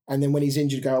 and then when he's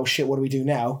injured, go, oh shit, what do we do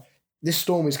now? This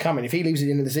storm is coming. If he leaves at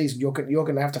the end of the season, you're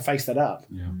going to have to face that up.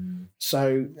 Yeah.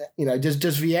 So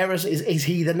does Vieira is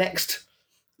he the next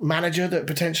manager that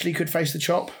potentially could face the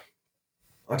chop?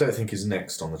 I don't think he's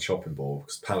next on the chopping board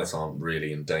because Palace aren't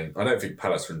really in danger. I don't think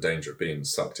Palace are in danger of being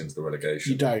sucked into the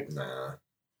relegation. You don't? Nah.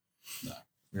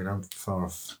 No. I'm far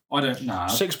off. I don't know.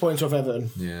 6 points off Everton.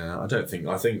 Yeah, I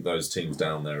think those teams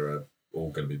down there are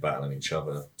all going to be battling each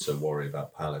other to worry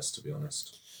about Palace, to be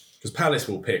honest. Because Palace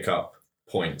will pick up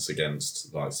points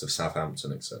against likes of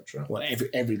Southampton, etc. Well,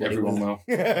 everyone will.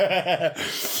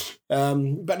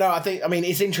 But no,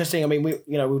 it's interesting. I mean,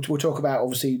 we'll talk about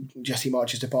obviously Jesse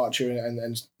March's departure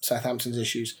and Southampton's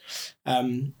issues.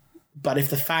 But if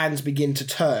the fans begin to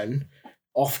turn,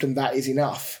 often that is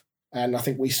enough. And I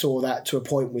think we saw that to a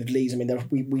point with Leeds. I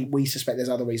mean, we suspect there's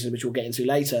other reasons, which we'll get into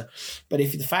later. But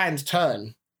if the fans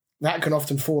turn, that can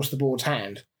often force the board's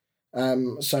hand.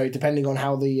 So depending on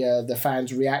how the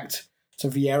fans react to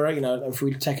Vieira, if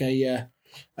we take a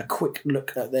quick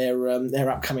look at their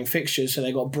upcoming fixtures. So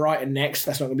they've got Brighton next.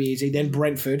 That's not going to be easy. Then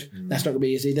Brentford. That's not going to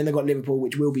be easy. Then they've got Liverpool,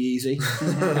 which will be easy.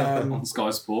 On Sky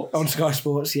Sports. On Sky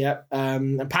Sports, yeah.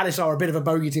 And Palace are a bit of a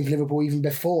bogey team for Liverpool even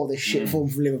before this shit form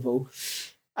for Liverpool.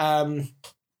 And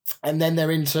then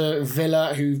they're into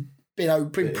Villa, who've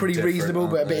been pretty reasonable,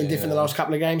 but a bit indifferent the last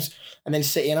couple of games. And then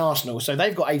City and Arsenal. So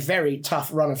they've got a very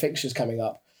tough run of fixtures coming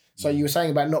up. So you were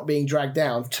saying about not being dragged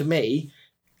down. To me,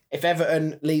 if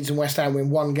Everton, Leeds and West Ham win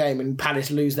one game and Palace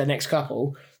lose their next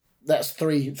couple, that's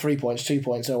 3 points, 2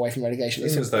 points away from religation.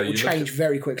 It will change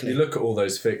very quickly. You look at all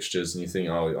those fixtures and you think,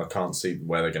 I can't see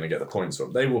where they're going to get the points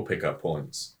from. They will pick up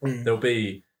points. They'll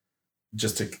be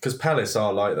because Palace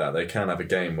are like that. They can have a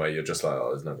game where you're just like,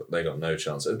 they got no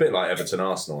chance. It's a bit like Everton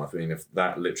Arsenal. I mean, if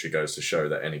that literally goes to show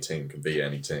that any team can beat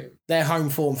any team. Their home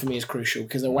form for me is crucial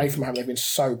because away from home they've been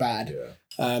so bad.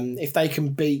 Yeah. If they can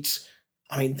beat,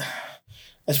 I mean,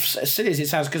 as silly as it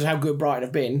sounds, because of how good Brighton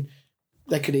have been,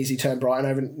 they could easily turn Brighton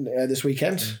over this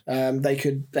weekend. They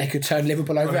could turn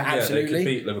Liverpool over, absolutely. They could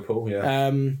beat Liverpool, yeah.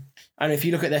 And if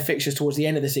you look at their fixtures towards the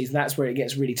end of the season, that's where it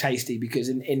gets really tasty because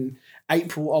in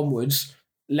April onwards,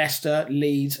 Leicester,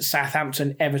 Leeds,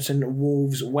 Southampton, Everton,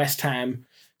 Wolves, West Ham,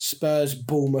 Spurs,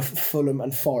 Bournemouth, Fulham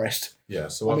and Forest. Yeah,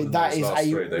 so I mean, that is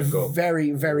they've got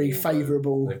very, very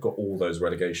favourable. They've got all those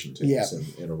relegation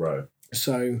teams in a row.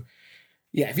 So,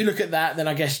 yeah, if you look at that, then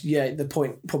I guess, the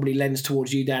point probably lends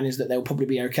towards you, Dan, is that they'll probably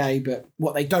be okay. But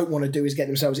what they don't want to do is get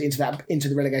themselves into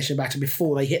the relegation battle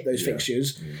before they hit those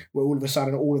fixtures, where all of a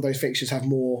sudden all of those fixtures have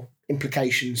more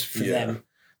implications for them.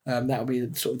 That'll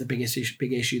be sort of the big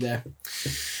issue there.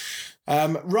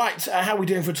 Right, how are we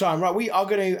doing for time? Right, we are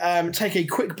going to take a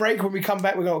quick break. When we come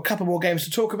back, we've got a couple more games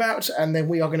to talk about, and then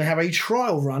we are going to have a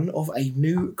trial run of a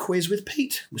new quiz with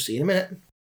Pete. We'll see you in a minute.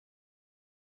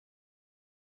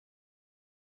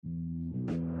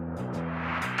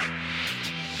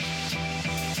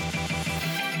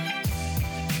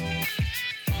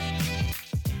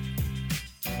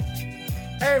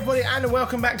 Hey everybody, and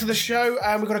welcome back to the show.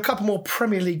 We've got a couple more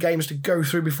Premier League games to go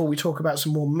through before we talk about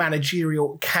some more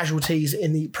managerial casualties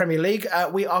in the Premier League.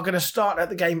 We are going to start at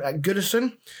the game at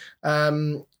Goodison.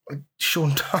 Sean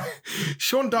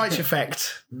Dyche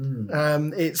effect.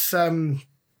 It's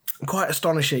quite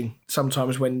astonishing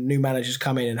sometimes when new managers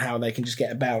come in and how they can just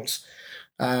get a bounce.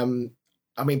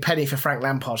 I mean, penny for Frank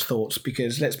Lampard's thoughts,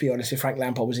 because let's be honest, if Frank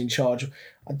Lampard was in charge,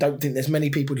 I don't think there's many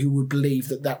people who would believe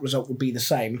that result would be the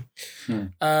same.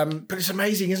 But it's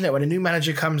amazing, isn't it, when a new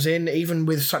manager comes in, even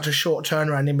with such a short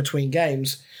turnaround in between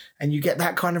games, and you get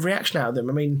that kind of reaction out of them.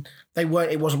 I mean, it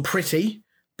wasn't pretty,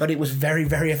 but it was very,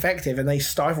 very effective, and they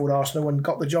stifled Arsenal and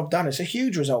got the job done. It's a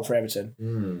huge result for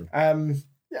Everton.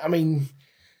 I mean,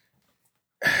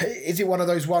 is it one of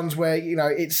those ones where,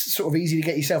 it's sort of easy to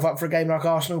get yourself up for a game like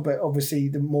Arsenal, but obviously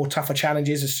the more tougher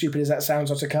challenges, as stupid as that sounds,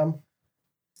 are to come?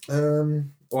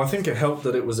 Well, I think it helped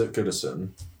that it was at Goodison.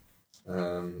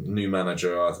 New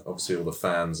manager, obviously all the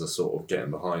fans are sort of getting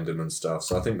behind him and stuff,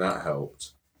 so I think that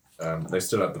helped. They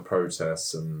still had the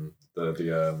protests and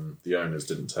the owners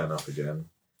didn't turn up again.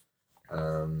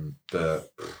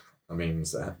 But I mean,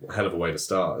 it's a hell of a way to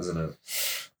start, isn't it?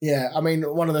 Yeah, I mean,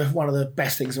 one of the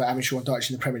best things about having Sean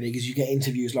Dyche in the Premier League is you get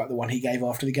interviews like the one he gave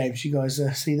after the game. Did you guys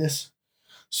see this?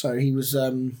 So he was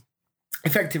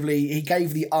effectively, he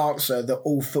gave the answer that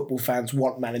all football fans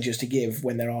want managers to give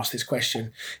when they're asked this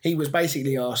question. He was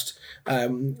basically asked,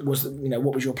 what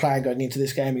was your plan going into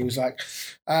this game? He was like,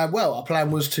 well, our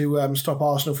plan was to stop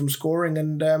Arsenal from scoring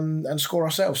and score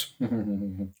ourselves.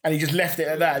 And he just left it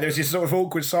at that. There was this sort of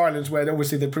awkward silence where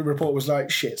obviously the report was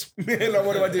like, shit, like,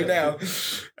 what do I do now?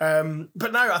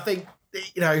 But no, I think,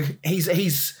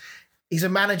 he's a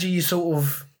manager you sort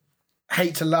of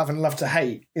hate to love and love to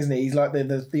hate, isn't he? He's like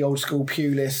the old school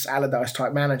Pulis, Allardyce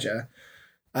type manager.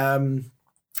 And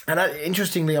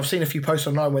interestingly, I've seen a few posts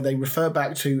online where they refer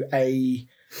back to a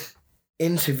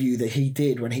interview that he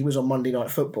did when he was on Monday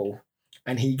Night Football,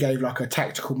 and he gave like a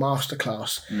tactical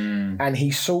masterclass. And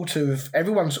he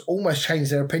everyone's almost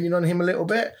changed their opinion on him a little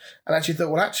bit, and actually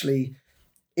thought, well, actually,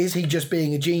 is he just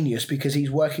being a genius because he's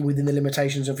working within the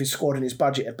limitations of his squad and his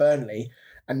budget at Burnley,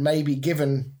 and maybe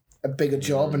given a bigger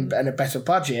job and a better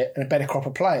budget and a better crop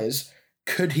of players,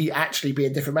 could he actually be a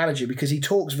different manager? Because he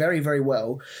talks very, very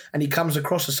well, and he comes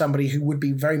across as somebody who would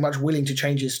be very much willing to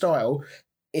change his style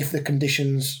if the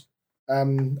conditions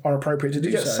are appropriate to Did do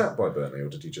he get so. sacked by Burnley, or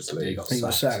did he just leave? He got He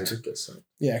was sacked. sacked. He did get sacked.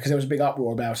 Yeah, because there was a big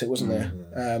uproar about it, wasn't there?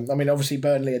 I mean, obviously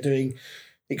Burnley are doing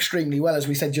extremely well, as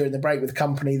we said during the break, with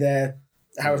Company there,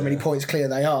 however many points clear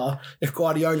they are. If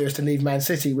Guardiola is to leave Man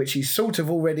City, which he's sort of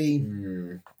already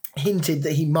hinted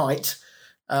that he might,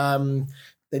 then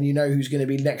you know who's going to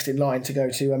be next in line to go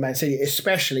to Man City,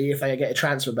 especially if they get a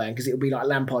transfer ban, because it'll be like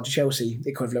Lampard to Chelsea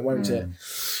equivalent, won't it?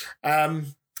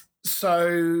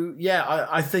 So, yeah,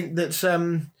 I think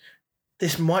that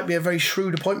this might be a very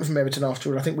shrewd appointment from Everton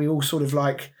after all. I think we all sort of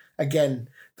like, again,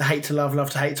 the hate to love, love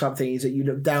to hate type thing is that you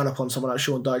look down upon someone like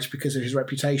Sean Dyche because of his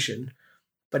reputation.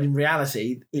 But in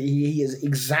reality, he is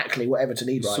exactly what Everton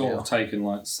need right now. Sort of taken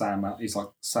like he's like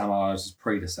Sam Allardyce's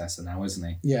predecessor now, isn't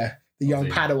he? Yeah, the young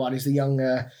Padawan is the young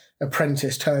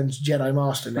apprentice turned Jedi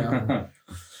Master now.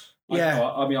 Yeah.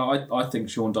 I think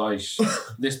Sean Dyche,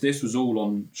 this was all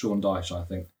on Sean Dyche, I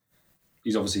think.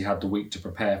 He's obviously had the week to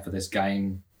prepare for this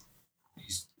game.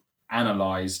 He's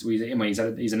analysed. He's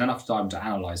had enough time to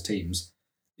analyse teams.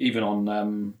 Even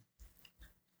on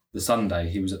the Sunday,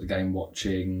 he was at the game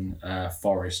watching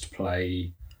Forest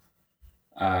play.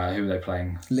 Who were they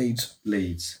playing?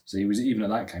 Leeds. So he was even at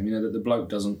that game. You know that the bloke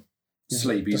doesn't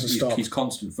sleep. He's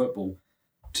constant football.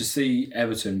 To see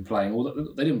Everton playing,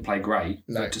 although they didn't play great,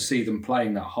 but to see them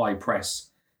playing that high press,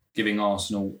 giving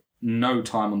Arsenal no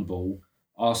time on the ball,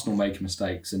 Arsenal making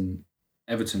mistakes and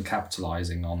Everton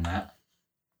capitalising on that.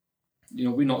 You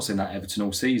know, we've not seen that Everton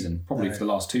all season, probably for the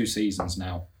last 2 seasons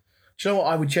now. Do you know what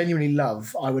I would genuinely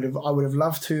love? I would have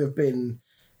loved to have been.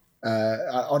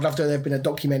 I'd love to have been a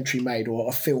documentary made or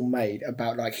a film made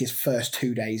about like his first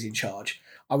 2 days in charge.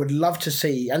 I would love to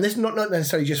see, and this not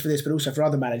necessarily just for this, but also for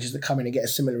other managers that come in and get a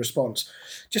similar response.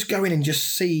 Just go in and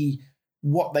just see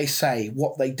what they say,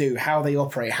 what they do, how they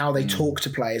operate, how they talk to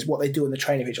players, what they do on the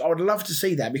training pitch. I would love to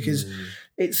see that because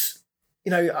it's,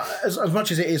 you know, as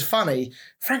much as it is funny,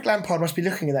 Frank Lampard must be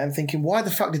looking at that and thinking, why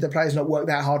the fuck did the players not work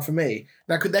that hard for me?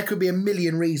 Now, there could be a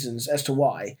million reasons as to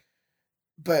why,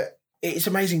 but it's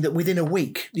amazing that within a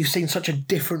week you've seen such a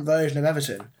different version of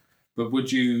Everton. But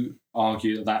would you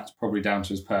argue that that's probably down to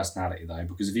his personality, though?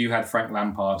 Because if you had Frank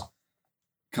Lampard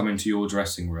come into your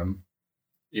dressing room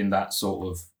in that sort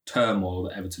of turmoil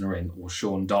that Everton are in, or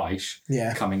Sean Dyche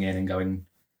coming in and going,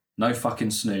 no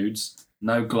fucking snoods,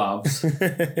 no gloves,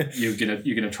 you're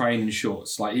gonna train in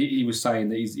shorts. Like he was saying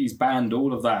that he's banned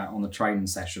all of that on the training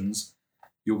sessions.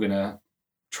 You're gonna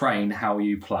train how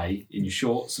you play in your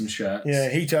shorts and shirts. Yeah,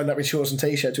 he turned up with shorts and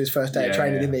t-shirt to his first day of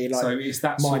training, didn't he? Like, so it's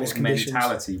that sort of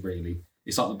mentality, really.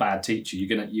 It's like the bad teacher. You're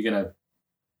gonna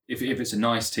if it's a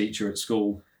nice teacher at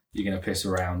school, you're gonna piss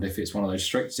around. If it's one of those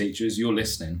strict teachers, you're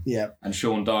listening. Yeah. And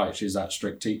Sean Dyche is that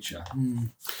strict teacher.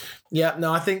 Yeah.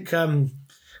 No, I think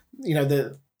you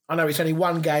know I know it's only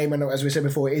one game, and as we said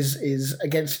before, it is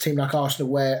against a team like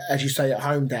Arsenal, where, as you say, at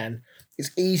home, Dan,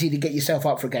 it's easy to get yourself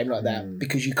up for a game like that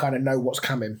because you kind of know what's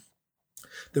coming.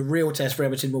 The real test for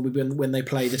Everton will be when they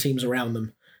play the teams around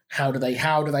them. How do they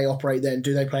operate then?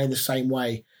 Do they play in the same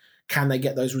way? Can they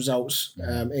get those results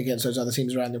against those other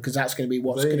teams around them? Because that's going to be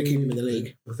what's going to keep them in the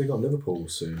league. I think got Liverpool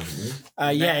soon, haven't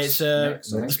they?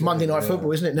 It's Monday Night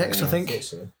Football, isn't it? Next, I think. I thought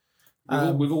so.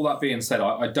 With all that being said,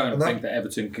 I don't think that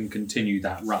Everton can continue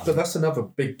that run. But that's another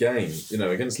big game, you know,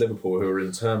 against Liverpool, who are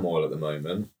in turmoil at the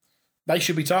moment. They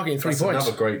should be targeting 3 points. That's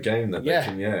another great game that they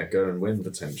can go and win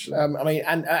potentially. I mean,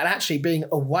 and actually being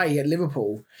away at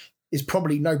Liverpool is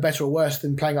probably no better or worse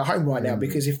than playing at home right now,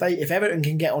 because if Everton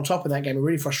can get on top of that game and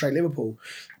really frustrate Liverpool,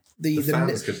 the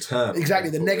fans could turn.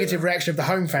 Exactly, the negative reaction of the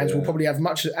home fans will probably have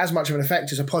as much of an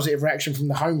effect as a positive reaction from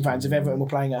the home fans if Everton were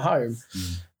playing at home.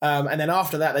 And then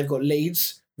after that, they've got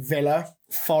Leeds, Villa,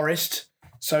 Forest.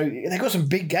 So they've got some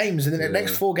big games, and then the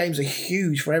next 4 games are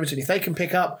huge for Everton. If they can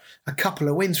pick up a couple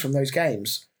of wins from those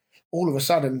games, all of a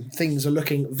sudden things are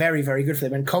looking very, very good for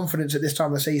them. And confidence at this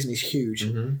time of the season is huge,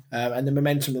 and the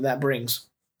momentum that brings.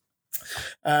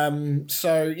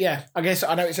 So yeah, I guess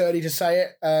I know it's early to say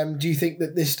it. Do you think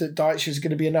that Dyche is going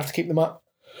to be enough to keep them up?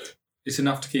 It's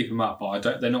enough to keep them up,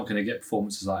 but they're not going to get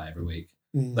performances like that every week.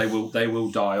 They will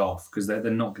die off because they're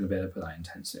not going to be able to put that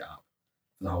intensity up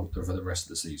for the rest of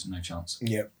the season. No chance.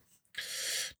 Yeah.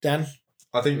 Dan?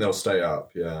 I think they'll stay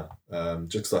up,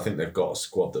 just because I think they've got a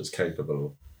squad that's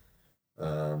capable.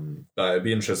 But it'd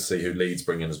be interesting to see who Leeds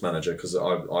bring in as manager, because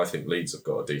I think Leeds have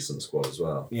got a decent squad as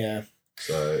well. Yeah.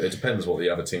 So it depends what the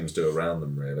other teams do around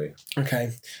them, really.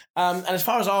 Okay. And as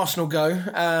far as Arsenal go,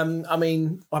 I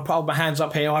mean, I put my hands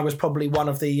up here. I was probably one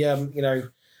of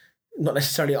the, not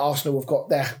necessarily Arsenal have got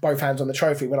their both hands on the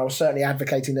trophy, but I was certainly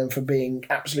advocating them for being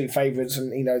absolute favourites,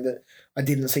 and that I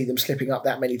didn't see them slipping up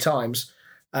that many times.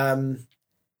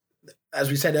 as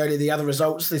we said earlier, the other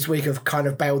results this week have kind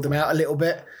of bailed them out a little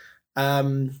bit.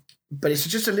 But it's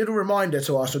just a little reminder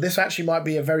to Arsenal. This actually might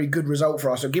be a very good result for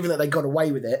Arsenal, given that they got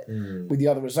away with it with the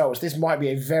other results. This might be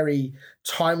a very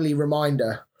timely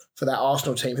reminder for that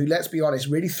Arsenal team, who, let's be honest,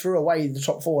 really threw away the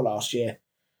top 4 last year.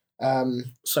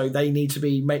 So they need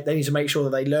to make sure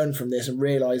that they learn from this and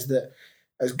realise that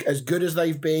as good as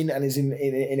they've been and is in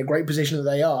a great position that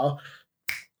they are,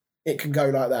 it can go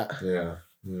like that. Yeah.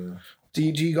 Do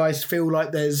you guys feel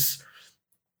like there's...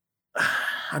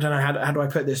 I don't know, how do I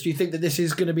put this? Do you think that this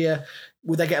is going to be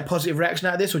will they get a positive reaction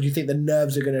out of this, or do you think the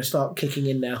nerves are going to start kicking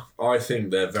in now? I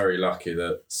think they're very lucky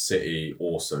that City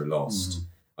also lost.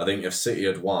 I think if City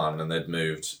had won and they'd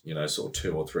moved, sort of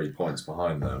 2 or 3 points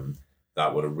behind them,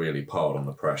 that would have really piled on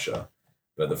the pressure.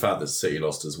 But the fact that City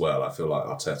lost as well, I feel like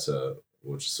Arteta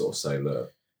will just sort of say,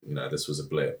 look, this was a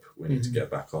blip. We need to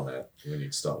get back on it. We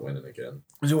need to start winning again.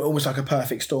 It's almost like a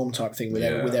perfect storm type thing with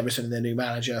Everton and their new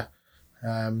manager.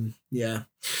 I mean,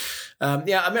 I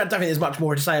don't think there's much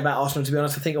more to say about Arsenal, to be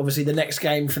honest. I think obviously the next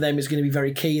game for them is going to be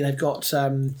very key. They've got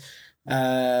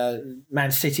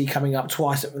Man City coming up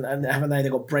twice, and haven't they?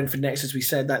 They've got Brentford next, as we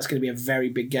said. That's going to be a very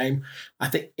big game. I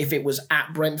think if it was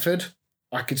at Brentford,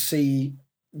 I could see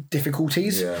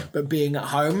difficulties, but being at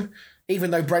home, even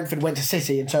though Brentford went to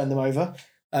City and turned them over,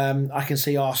 I can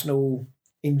see Arsenal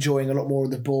enjoying a lot more of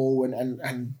the ball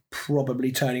and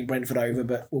probably turning Brentford over,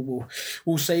 but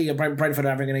we'll see. Brentford are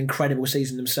having an incredible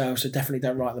season themselves, so definitely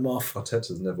don't write them off.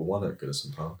 Arteta's never won at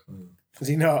Goodison Park. Has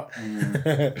he not?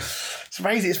 It's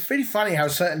amazing. It's pretty funny how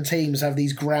certain teams have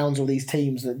these grounds or these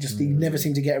teams that just you never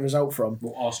seem to get a result from.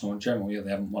 Well, Arsenal in general, they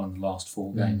haven't won in the last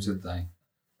 4 games, have they?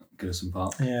 Goodison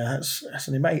Park. Yeah, that's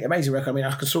an amazing record. I mean,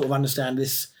 I can sort of understand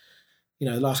this,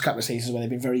 the last couple of seasons where they've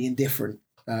been very indifferent,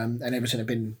 and Everton have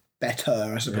been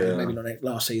better, I suppose, maybe not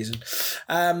last season.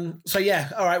 All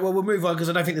right, well, we'll move on because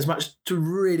I don't think there's much to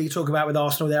really talk about with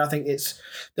Arsenal there. I think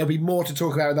there'll be more to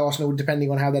talk about with Arsenal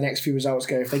depending on how their next few results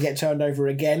go. If they get turned over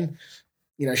again,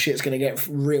 shit's going to get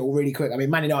real really quick. I mean,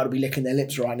 Man United will be licking their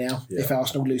lips right now if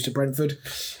Arsenal lose to Brentford.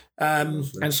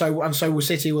 And so will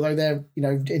City, although they're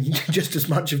in just as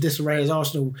much of disarray as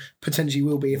Arsenal potentially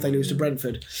will be if they lose to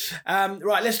Brentford.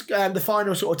 Right, let's the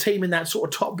final sort of team in that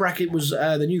sort of top bracket was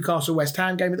the Newcastle West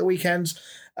Ham game at the weekend.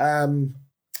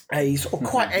 A sort of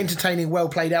quite entertaining, well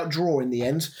played out draw in the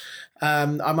end.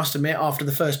 I must admit, after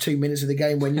the first 2 minutes of the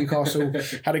game when Newcastle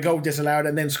had a goal disallowed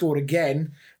and then scored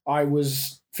again, I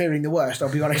was fearing the worst,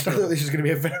 I'll be honest. I thought this was going to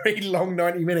be a very long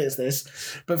 90 minutes,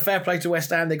 this. But fair play to West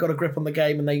Ham. They got a grip on the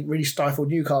game and they really stifled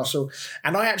Newcastle.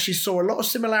 And I actually saw a lot of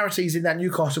similarities in that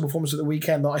Newcastle performance at the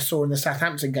weekend that I saw in the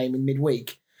Southampton game in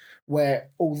midweek, where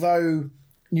although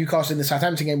Newcastle in the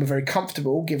Southampton game were very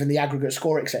comfortable, given the aggregate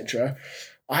score, etc.,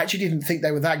 I actually didn't think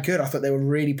they were that good. I thought they were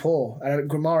really poor.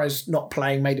 Guimaraes not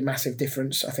playing made a massive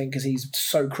difference, I think, because he's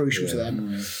so crucial to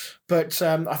them. But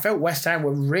I felt West Ham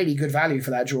were really good value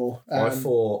for that draw. I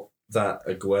thought that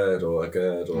Aguerd or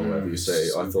whatever you say,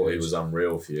 I thought he was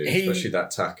unreal for you, especially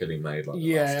that tackle he made.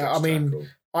 Tackle.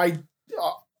 I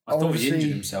thought he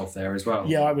injured himself there as well.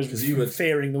 Yeah, I was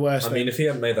fearing the worst. I mean, if he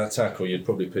hadn't made that tackle, you'd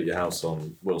probably put your house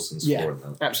on Wilson scoring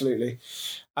that. Absolutely.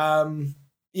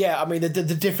 I mean,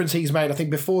 the difference he's made, I think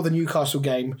before the Newcastle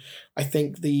game, I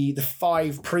think the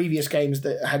 5 previous games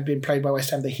that had been played by West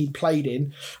Ham that he'd played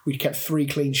in, we'd kept 3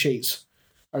 clean sheets.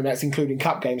 I mean, that's including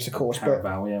cup games, of course.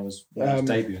 Carabao, was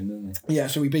debuting, didn't he? Yeah,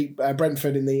 so we beat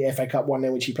Brentford in the FA Cup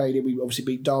 1-0, which he played in. We obviously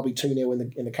beat Derby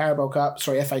 2-0 in the Carabao Cup,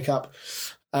 FA Cup.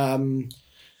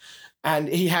 And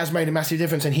he has made a massive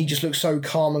difference, and he just looks so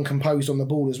calm and composed on the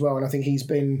ball as well. And I think he's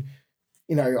been...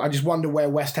 I just wonder where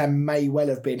West Ham may well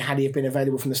have been had he have been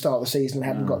available from the start of the season and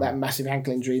hadn't got that massive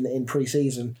ankle injury in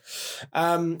pre-season.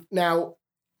 Now,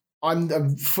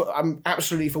 I'm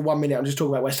absolutely for 1 minute. I'm just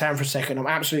talking about West Ham for a second. I'm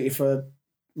absolutely for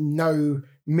no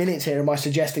minute here am I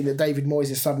suggesting that David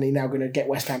Moyes is suddenly now going to get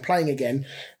West Ham playing again.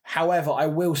 However, I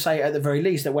will say at the very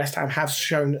least that West Ham have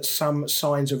shown some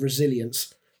signs of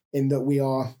resilience in that we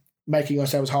are making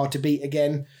ourselves hard to beat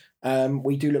again.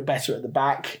 We do look better at the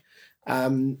back.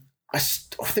 I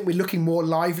think we're looking more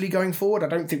lively going forward. I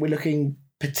don't think we're looking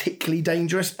particularly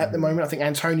dangerous at the moment. I think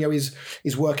Antonio is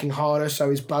working harder, so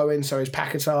is Bowen, so is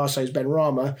Paquetá, so is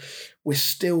Benrahma. We're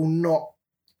still not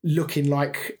looking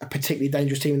like a particularly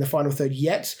dangerous team in the final third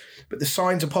yet, but the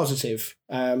signs are positive.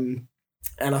 And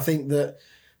I think that,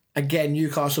 again,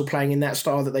 Newcastle playing in that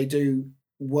style that they do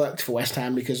worked for West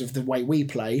Ham because of the way we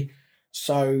play.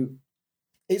 So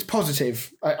it's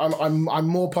positive. I'm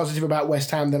more positive about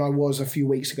West Ham than I was a few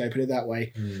weeks ago, put it that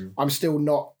way. I'm still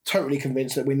not totally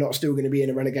convinced that we're not still going to be in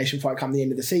a relegation fight come the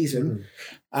end of the season.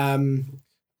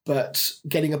 But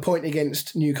getting a point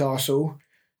against Newcastle,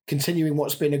 continuing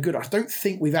what's been a good. I don't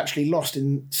think we've actually lost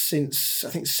since I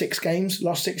think 6 games.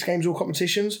 Last 6 games, all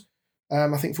competitions.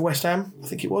 I think for West Ham, I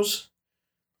think it was.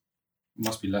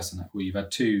 Must be less than that. Well, you've had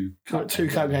 2 cup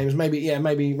games. Maybe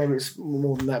it's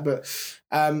more than that, but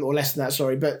or less than that.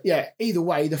 Sorry, but yeah. Either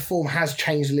way, the form has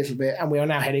changed a little bit, and we are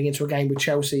now heading into a game with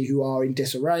Chelsea, who are in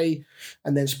disarray,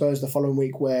 and then Spurs the following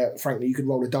week, where frankly you could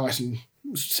roll the dice and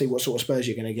see what sort of Spurs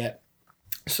you're going to get.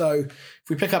 So if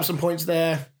we pick up some points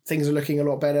there, things are looking a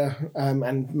lot better,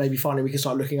 and maybe finally we can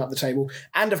start looking up the table.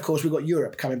 And of course, we've got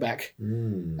Europe coming back,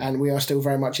 and we are still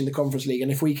very much in the Conference League.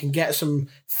 And if we can get some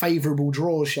favourable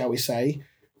draws, shall we say,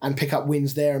 and pick up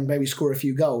wins there and maybe score a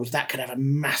few goals, that could have a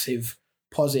massive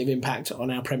positive impact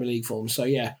on our Premier League form. So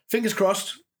yeah, fingers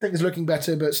crossed. I think it's looking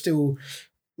better, but still,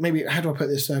 maybe, how do I put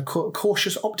this?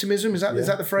 Cautious optimism, is that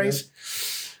the phrase?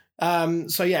 Yeah.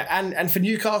 So yeah, and for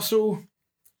Newcastle,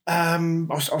 I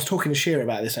was talking to Shearer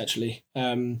about this actually.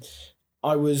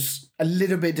 I was a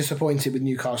little bit disappointed with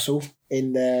Newcastle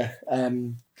in their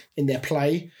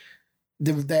play.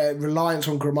 Their reliance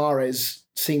on Guimaraes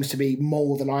seems to be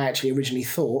more than I actually originally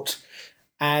thought.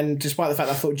 And despite the fact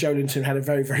that I thought Joelinton had a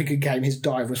very, very good game, his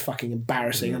dive was fucking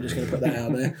embarrassing. I'm just going to put that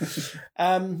out there.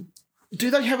 Do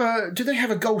they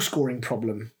have a goal scoring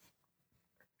problem?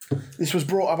 This was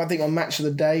brought up, I think, on Match of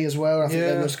the Day as well. I think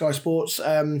they're on Sky Sports.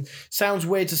 Sounds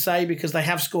weird to say because they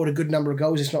have scored a good number of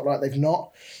goals. It's not like they've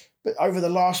not. But over the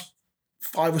last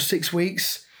 5 or 6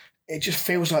 weeks, it just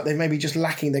feels like they're maybe just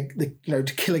lacking the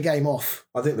to kill a game off.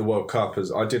 I think the World Cup,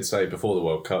 as I did say before the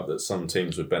World Cup, that some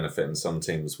teams would benefit and some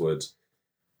teams would,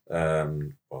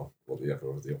 what the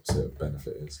opposite of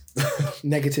benefit is.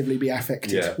 Negatively be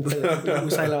affected. Yeah. We'll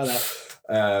say like that.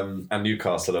 And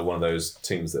Newcastle are one of those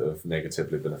teams that have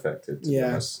negatively been affected, to be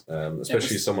honest.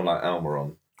 Especially someone like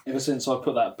Almiron. Ever since I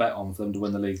put that bet on for them to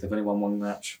win the league, they've only won 1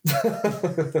 match.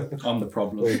 I'm the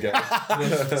problem. There you go.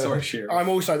 Sorry, Shearer. I'm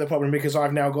also the problem because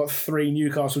I've now got 3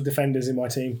 Newcastle defenders in my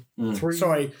team. 3?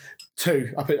 Sorry,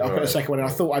 2. I put a second one in. I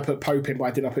thought I put Pope in, but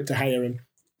I didn't. I put De Gea in.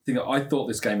 I thought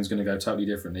this game was going to go totally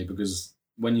differently because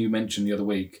when you mentioned the other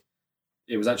week,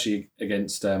 it was actually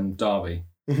against Derby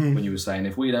when you were saying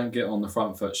if we don't get on the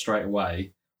front foot straight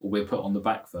away or we're put on the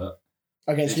back foot,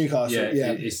 against Newcastle,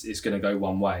 it's going to go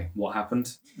one way. What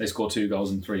happened? They scored 2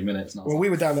 goals in 3 minutes. Well, we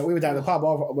were down the pub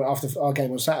after our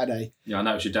game on Saturday. Yeah, I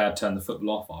noticed your dad turned the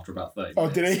football off after about 30 minutes. Oh,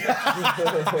 did he?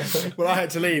 Well, I had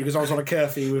to leave because I was on a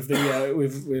curfew with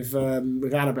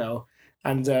with Annabelle,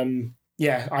 and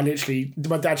I literally,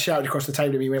 my dad shouted across the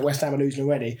table at me, he went, "West Ham are losing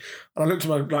already," and I looked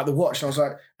at the watch and I was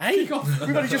like, "Hey, we've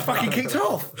only just fucking kicked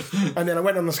off." And then I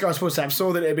went on the Sky Sports app,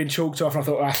 saw that it had been chalked off, and I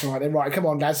thought, "That's all right then, right, come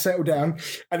on, Dad, settle down."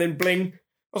 And then bling.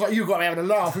 I was like, "You've got me having a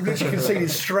laugh." We literally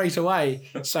conceded straight away.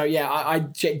 So, yeah, I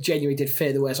genuinely did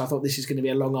fear the worst. I thought this is going to be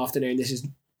a long afternoon. This is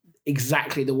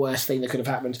exactly the worst thing that could have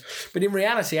happened. But in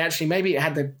reality, actually, maybe it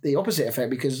had the opposite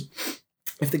effect because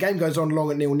if the game goes on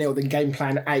long at 0-0, then game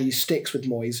plan A sticks with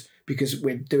Moyes because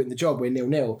we're doing the job, we're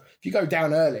 0-0. If you go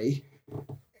down early,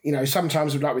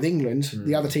 sometimes like with England,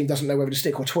 the other team doesn't know whether to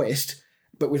stick or twist.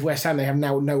 But with West Ham, they have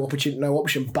now no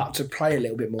option but to play a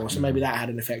little bit more. So maybe that had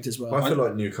an effect as well. I feel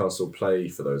like Newcastle play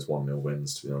for those 1-0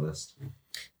 wins, to be honest.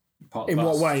 In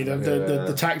what way?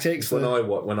 The tactics? When I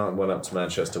went up to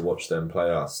Manchester to watch them play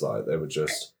us, like they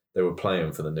were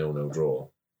playing for the 0-0 draw.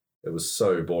 It was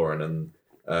so boring.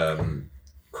 And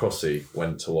Crossy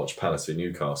went to watch Palace v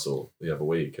Newcastle the other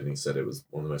week, and he said it was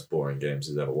one of the most boring games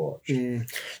he's ever watched.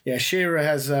 Yeah, Shearer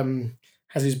has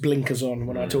his blinkers on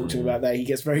when I talk to him about that. He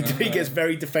gets very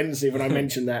defensive when I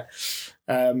mention that.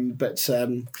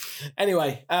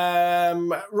 Anyway,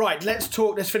 right, let's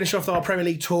finish off our Premier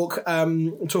League talk,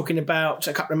 talking about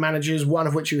a couple of managers, one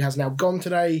of which who has now gone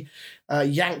today.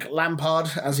 Yank Lampard,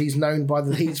 as he's known by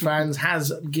the Leeds fans,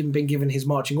 has been given his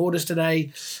marching orders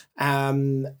today.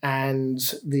 And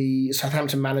the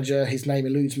Southampton manager, his name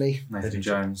eludes me. Nathan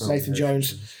Jones.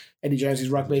 Eddie Jones'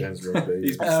 rugby.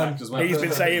 He's been sacked as well. He's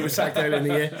been saying he was sacked earlier in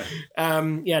the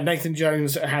year. Nathan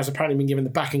Jones has apparently been given the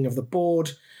backing of the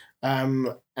board,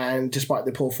 and despite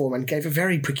the poor form, and gave a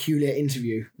very peculiar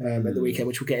interview at the weekend,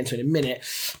 which we'll get into in a minute.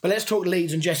 But let's talk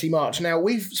Leeds and Jesse Marsch. Now,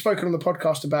 we've spoken on the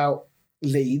podcast about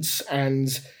Leeds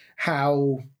and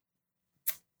how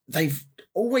they've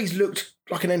always looked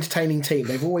like an entertaining team.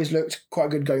 They've always looked quite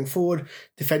good going forward.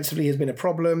 Defensively has been a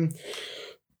problem.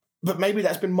 But maybe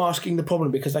that's been masking the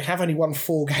problem because they have only won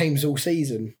 4 games all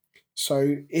season.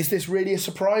 So is this really a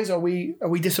surprise? Are we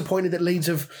disappointed that Leeds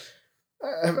have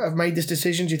made this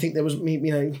decision? Do you think there was,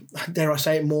 dare I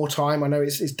say it, more time? I know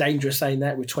it's dangerous saying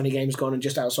that with 20 games gone and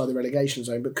just outside the relegation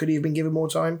zone, but could he have been given more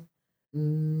time?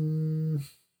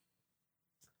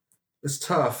 It's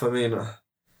tough. I mean,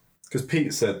 because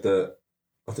Pete said that,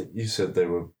 I think you said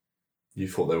you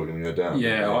thought they were going to go down.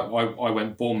 Yeah, I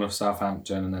went Bournemouth,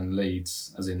 Southampton, and then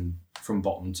Leeds, as in from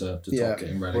bottom to top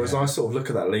getting relegated. Whereas I sort of look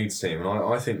at that Leeds team, and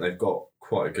I think they've got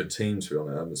quite a good team, to be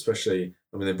honest. Especially,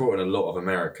 I mean, they brought in a lot of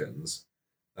Americans,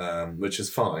 which is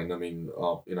fine. I mean,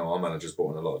 our managers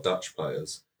brought in a lot of Dutch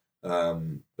players, but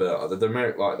the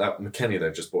American, like that McKennie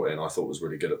they've just brought in, I thought was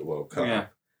really good at the World Cup. Yeah.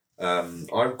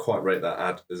 I would quite rate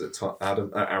that.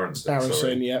 Aronson?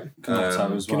 Aronson, yeah.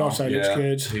 Canotto as well. Canotto looks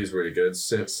good. He's really good.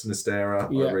 Sinistera,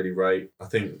 I really rate. I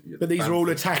think. But these are all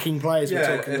attacking players. Yeah,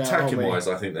 we're talking about, attacking wise,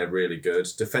 I think they're really good.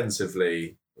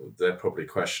 Defensively, they're probably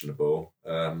questionable.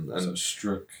 And so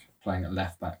Struck playing at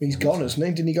left back. He's gone, hasn't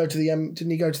he? Didn't he go to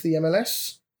the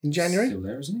MLS in January? Still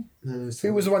there, isn't he?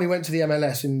 Who was the one who went to the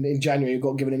MLS in January who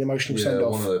got given an emotional send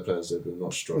off? One of the players did, but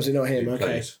not Struck. Was it not him? He Okay.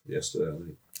 played yesterday, I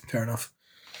think. Fair enough.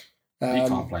 He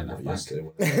can't play left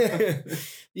back.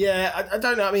 Yeah, I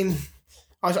don't know. I mean,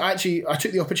 I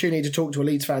took the opportunity to talk to a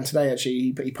Leeds fan today.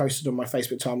 Actually, he posted on my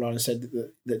Facebook timeline and said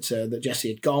that Jesse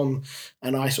had gone,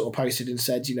 and I sort of posted and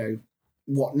said,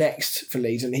 what next for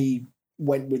Leeds, and he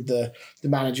went with the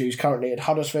manager who's currently at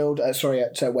Huddersfield. At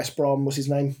West Brom. What's his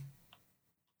name?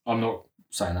 I'm not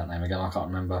saying that name again. I can't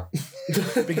remember.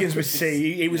 Begins with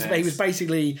C. He was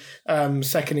basically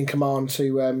second in command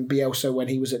to Bielsa when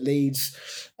he was at Leeds.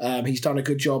 He's done a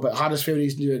good job at Huddersfield.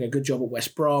 He's doing a good job at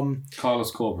West Brom.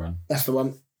 Carlos Corberán. That's the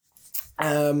one.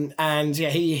 And yeah,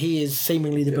 he is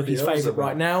seemingly the bookie's favourite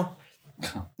right now.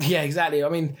 Yeah, exactly. I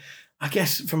mean, I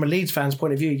guess from a Leeds fan's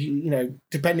point of view,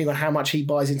 depending on how much he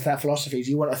buys into that philosophy,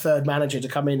 you want a third manager to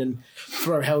come in and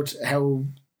throw hell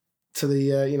to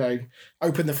the,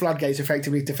 open the floodgates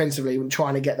effectively defensively when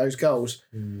trying to get those goals.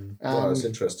 Well, it's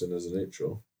interesting as a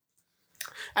neutral.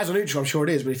 As a neutral, I'm sure it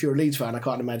is, but if you're a Leeds fan, I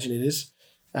can't imagine it is.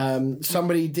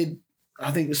 I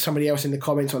think somebody else in the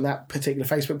comments on that particular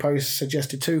Facebook post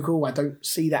suggested Tuchel. I don't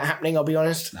see that happening, I'll be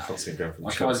honest. I can't see him going from I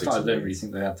Chelsea don't to really Leeds.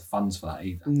 think they have the funds for that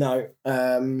either. No.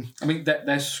 I mean,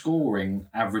 their scoring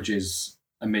averages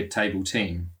a mid-table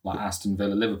team, like Aston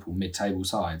Villa, Liverpool, mid-table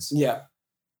sides. Yeah.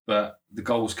 But the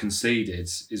goals conceded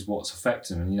is what's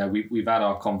affecting them. And, we've had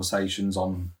our conversations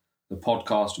on the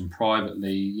podcast and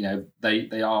privately.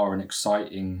 They are an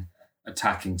exciting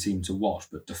attacking team to watch,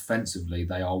 but defensively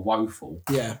they are woeful.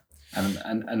 Yeah.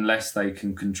 And unless they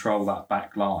can control that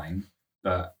back line,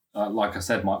 but like I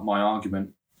said, my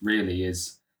argument really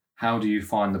is, how do you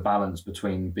find the balance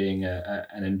between being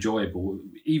an enjoyable,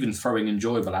 even throwing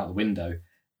enjoyable out the window,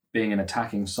 being an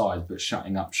attacking side but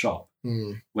shutting up shop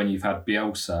when you've had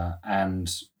Bielsa and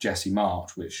Jesse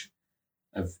March, which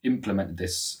have implemented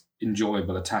this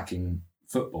enjoyable attacking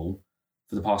football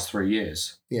for the past 3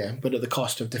 years. Yeah, but at the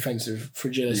cost of defensive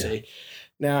fragility. Yeah.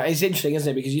 Now, it's interesting, isn't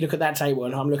it? Because you look at that table,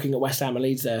 and I'm looking at West Ham and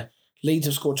Leeds there. Leeds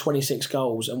have scored 26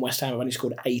 goals, and West Ham have only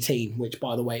scored 18, which,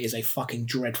 by the way, is a fucking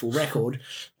dreadful record,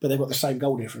 but they've got the same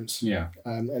goal difference. Yeah.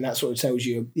 And that sort of tells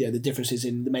you, the differences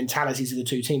in the mentalities of the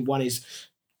two teams. One is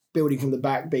building from the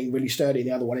back, being really sturdy, and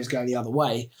the other one is going the other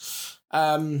way.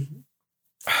 I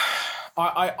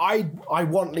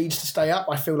want Leeds to stay up.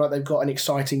 I feel like they've got an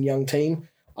exciting young team.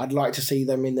 I'd like to see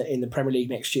them in the Premier League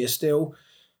next year still.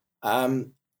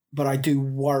 But I do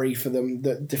worry for them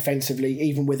that defensively,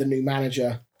 even with a new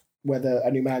manager, whether a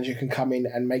new manager can come in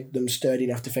and make them sturdy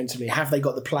enough defensively. Have they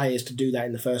got the players to do that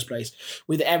in the first place?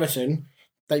 With Everton,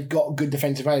 they've got good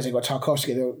defensive players. They've got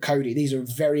Tarkowski, they've got Cody. These are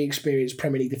very experienced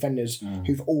Premier League defenders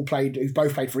who've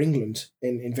both played for England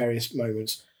in various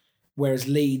moments. Whereas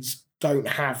Leeds don't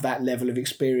have that level of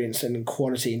experience and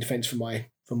quality in defence for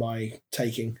my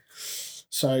taking.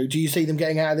 So do you see them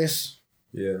getting out of this?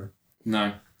 Yeah.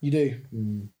 No. You do?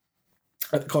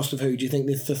 At the cost of who? Do you think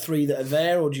the three that are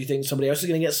there, or do you think somebody else is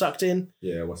going to get sucked in?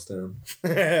 Yeah, West Ham.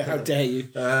 How dare you?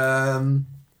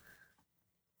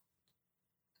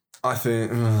 I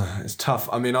think it's tough.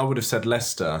 I mean, I would have said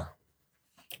Leicester.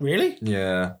 Really?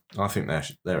 Yeah, I think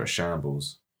they're a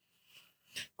shambles.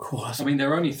 Of course. I mean,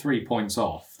 they're only 3 points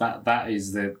off. That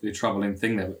is the troubling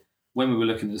thing there. When we were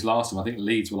looking at this last time, I think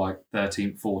Leeds were like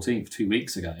 13th, 14th 2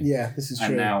 weeks ago. Yeah, this is true.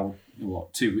 And now,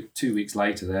 two weeks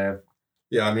later, they're...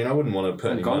 Yeah, I mean, I wouldn't want to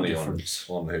put any goal money difference.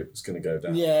 on who's going to go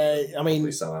down. Yeah, I mean...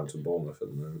 Probably Southampton, Bournemouth at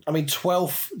the moment. I mean,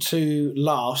 12th to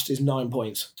last is 9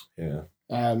 points. Yeah.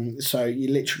 So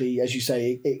you literally, as you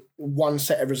say, one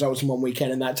set of results in one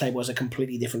weekend, and that table has a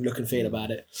completely different look and feel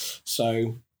about it.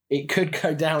 So it could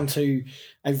go down to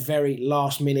a very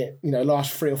last minute,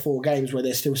 last 3 or 4 games where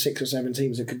there's still 6 or 7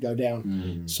 teams that could go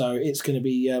down. So it's going to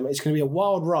be a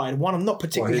wild ride. One I'm not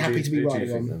particularly happy to be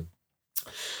riding on.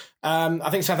 I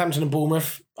think Southampton and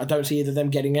Bournemouth. I don't see either of them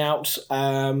getting out.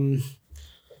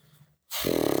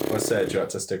 I said you had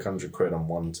to stick £100 on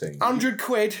one team.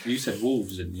 £100. You said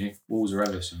Wolves, didn't you? Wolves or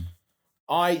Everton?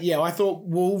 I thought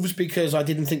Wolves because I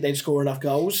didn't think they'd score enough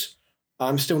goals.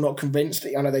 I'm still not convinced.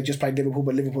 I know they just played Liverpool,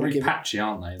 but Liverpool Really patchy,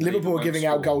 aren't they? Liverpool are giving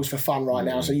out goals for fun right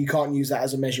now, so you can't use that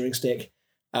as a measuring stick.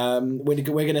 We're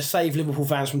going to save Liverpool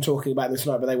fans from talking about this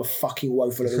tonight, but they were fucking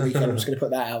woeful at the weekend. I'm just going to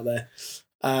put that out there.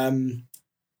 And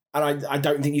I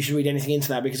don't think you should read anything into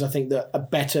that because I think that a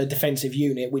better defensive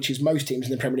unit, which is most teams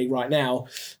in the Premier League right now,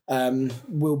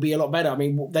 will be a lot better. I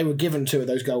mean, they were given 2 of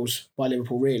those goals by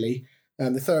Liverpool, really.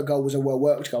 The third goal was a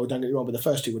well-worked goal, don't get me wrong, but the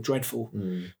first 2 were dreadful.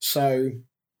 So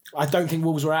I don't think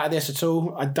Wolves were out of this at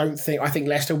all. I think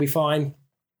Leicester will be fine.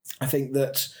 I think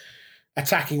that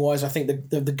attacking-wise, I think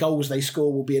the goals they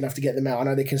score will be enough to get them out. I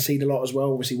know they concede a lot as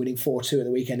well, obviously winning 4-2 at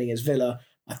the weekend against Villa.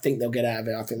 I think they'll get out of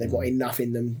it. I think they've got enough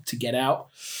in them to get out.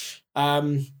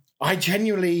 I'm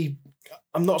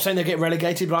not saying they'll get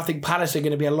relegated, but I think Palace are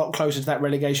going to be a lot closer to that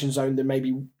relegation zone than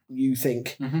maybe you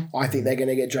think. Mm-hmm. I think they're going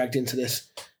to get dragged into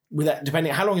this. With that,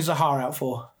 depending, how long is Zaha out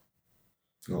for?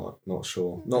 Not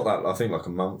sure. Not that. I think like a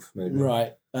month, maybe.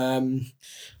 Right.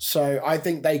 So I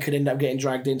think they could end up getting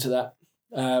dragged into that.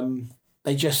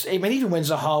 Even when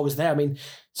Zaha was there,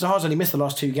 Zaha's only missed the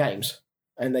last 2 games,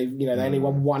 and they only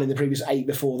won 1 in the previous 8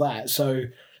 before that. So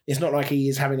it's not like he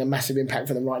is having a massive impact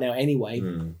for them right now, anyway.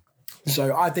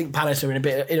 So I think Palace are in a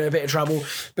bit of trouble.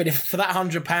 But if for that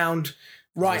 £100.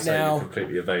 Right now,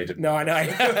 completely evaded. No, I know.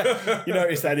 You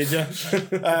noticed that, did you?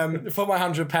 For my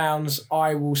 £100,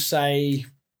 I will say.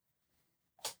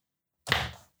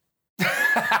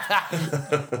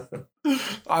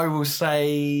 I will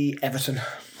say Everton.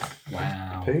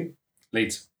 Wow. Pete?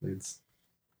 Leeds.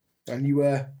 And you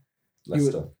were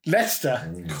Leicester.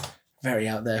 Leicester. Very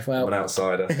out there. Well, I'm an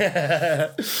outsider.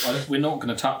 Well, we're not going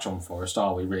to touch on Forest,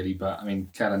 are we? Really, but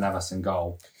Keylor Navas in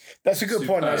goal. That's a good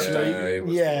point, actually.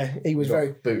 He was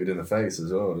very booted in the face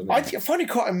as well. Didn't he? I find it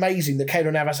quite amazing that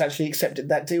Keylor Navas actually accepted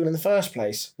that deal in the first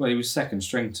place. Well, he was second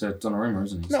string to Donnarumma,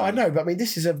 isn't he? No, I know, but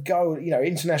this is a goal,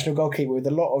 international goalkeeper with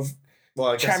a lot of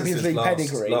I guess Champions League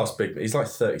pedigree. Last big. He's like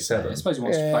 37. I suppose he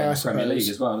wants to play in the Premier League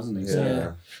as well, doesn't he?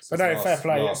 Yeah. But no, fair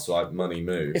play. Last money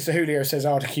move. It's a Julio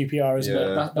Cesar to QPR, isn't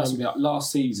it? That's like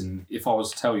last season. If I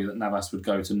was to tell you that Navas would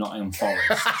go to Nottingham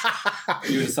Forest,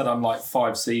 you would have said I'm like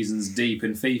 5 seasons deep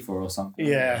in FIFA or something.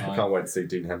 Yeah. I can't wait to see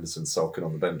Dean Henderson sulking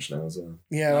on the bench now as well.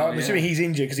 Yeah, I'm assuming he's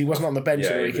injured because he wasn't on the bench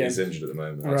at the weekend. He's injured at the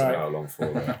moment. I don't know how long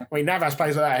for. Navas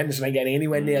plays like that. Henderson ain't getting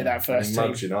anywhere near that first team. He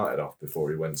mugged United off before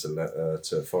he went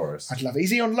to Forest. I'd love it.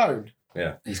 Is he on loan?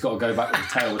 Yeah. He's got to go back with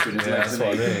the tail between his legs.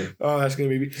 That's what I mean. Oh, that's going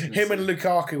to be him and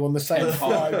Lukaku on the same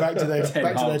flight back to their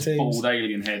teams. Bald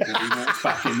alien head as he walks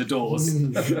back in the doors.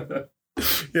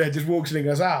 Yeah, just walks in and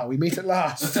goes, we meet at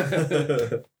last.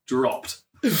 Dropped.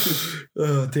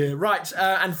 Oh dear. Right,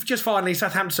 and just finally,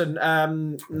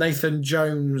 Southampton, Nathan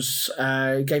Jones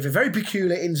gave a very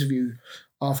peculiar interview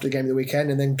after the game of the weekend,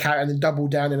 and then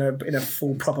doubled down in a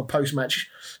full proper post-match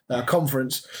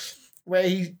conference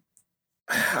where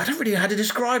I don't really know how to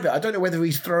describe it. I don't know whether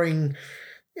he's throwing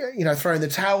the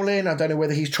towel in. I don't know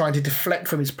whether he's trying to deflect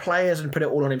from his players and put it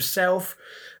all on himself.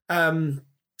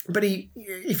 But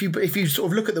if you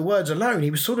sort of look at the words alone,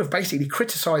 he was sort of basically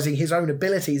criticising his own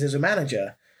abilities as a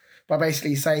manager by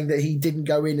basically saying that he didn't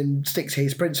go in and stick to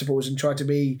his principles and try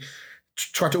to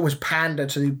always pander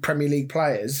to Premier League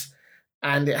players,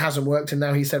 and it hasn't worked. And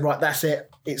now he said, right, that's it.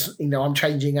 It's I'm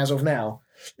changing as of now.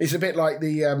 It's a bit like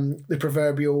the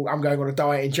proverbial I'm going on a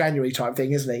diet in January type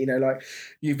thing, isn't it? Like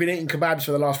you've been eating kebabs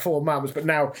for the last 4 months, but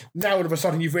now all of a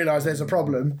sudden you've realised there's a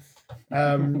problem.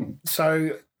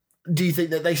 So do you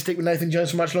think that they stick with Nathan Jones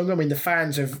for much longer? The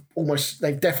fans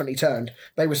they've definitely turned.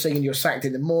 They were singing you're sacked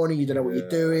in the morning, you don't know what you're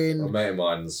doing. A mate of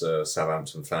mine's a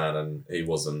Southampton fan, and he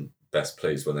wasn't best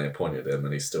pleased when they appointed him,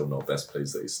 and he's still not best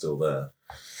pleased that he's still there.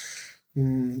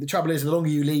 The trouble is, the longer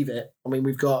you leave it,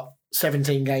 we've got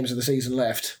 17 games of the season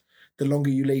left. The longer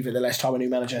you leave it, the less time a new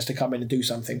manager has to come in and do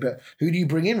something. But who do you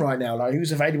bring in right now? Like,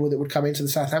 who's available that would come into the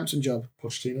Southampton job?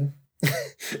 Pochettino.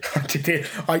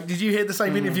 Did you hear the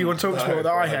same interview on TalkSport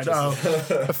that I had?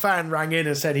 A fan rang in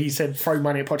and said throw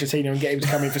money at Pochettino and get him to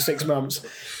come in for 6 months.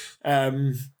 I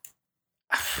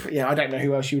don't know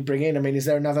who else you would bring in. Is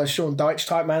there another Sean Dyche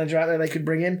type manager out there they could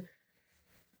bring in?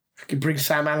 Could bring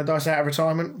Sam Allardyce out of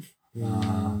retirement.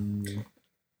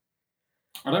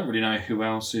 I don't really know who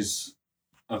else is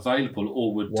available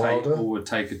or would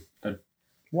take a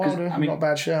Wilder, not a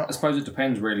bad shout. I suppose it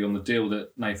depends really on the deal that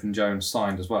Nathan Jones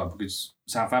signed as well, because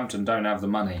Southampton don't have the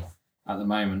money at the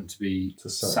moment to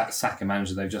sack a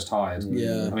manager they've just hired.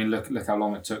 Yeah. Look how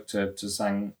long it took to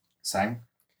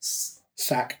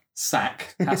sack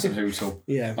sack Hasenhüttl.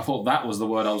 Yeah. I thought that was the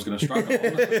word I was going to struggle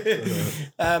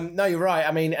on. No, you're right.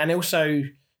 I mean, and also,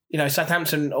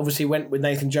 Southampton obviously went with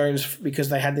Nathan Jones because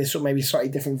they had this sort of maybe slightly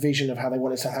different vision of how they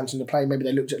wanted Southampton to play. Maybe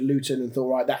they looked at Luton and thought,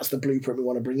 right, that's the blueprint we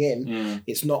want to bring in.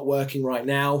 It's not working right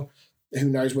now. Who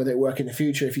knows whether it will work in the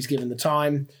future if he's given the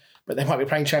time. But they might be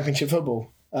playing Championship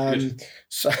football.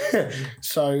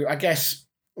 So I guess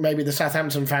maybe the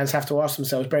Southampton fans have to ask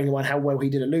themselves, bearing in mind how well he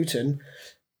did at Luton,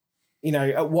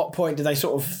 at what point do they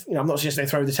sort of, I'm not suggesting they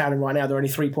throw the towel in right now. They're only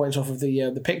 3 points off of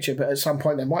the picture, but at some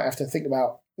point they might have to think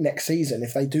about next season.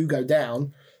 If they do go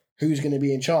down, who's going to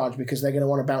be in charge? Because they're going to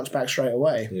want to bounce back straight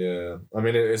away. Yeah. I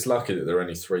mean, it's lucky that they're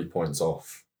only 3 points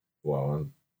off. Well,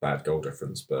 and bad goal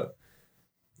difference, but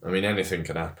I mean, anything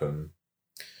can happen.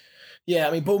 Yeah,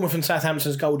 I mean, Bournemouth and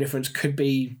Southampton's goal difference could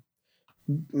be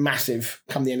massive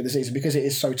come the end of the season because it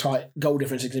is so tight. Goal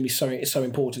difference is going to be so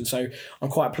important. So I'm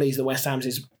quite pleased that West Ham's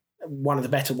is one of the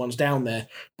better ones down there.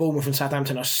 Bournemouth and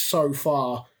Southampton are so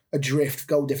far adrift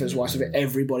goal difference wise of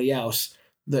everybody else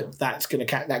that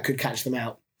could catch them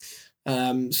out.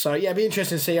 So yeah, it'd be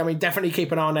interesting to see. I mean, definitely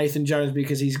keep an eye on Nathan Jones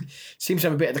because he seems to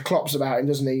have a bit of the Klops about him,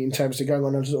 doesn't he? In terms of going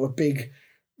on a sort of big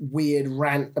weird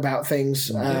rant about things.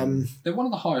 They're one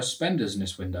of the highest spenders in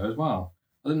this window as well.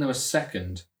 I think they were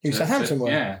second. Southampton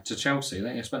were? Yeah, to Chelsea. I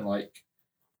think they spent like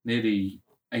nearly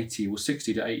 80 or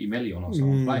 60 to 80 million or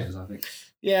something on players, I think.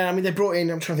 Yeah, I mean, they brought in,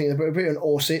 I'm trying to think, they brought in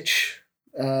Orsic.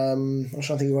 I'm trying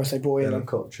to think who else they brought in.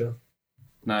 Culture.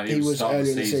 No, he was early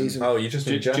in the season. Oh, you just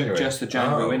in January? Just the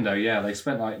January window, yeah. They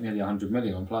spent like nearly 100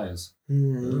 million on players.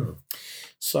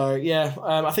 So, yeah,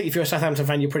 I think if you're a Southampton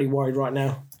fan, you're pretty worried right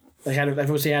now. They've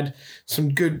obviously had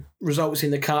some good results in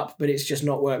the Cup, but it's just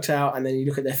not worked out. And then you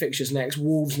look at their fixtures next.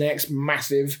 Wolves next,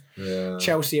 massive. Yeah.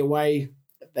 Chelsea away.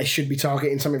 They should be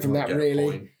targeting something from that,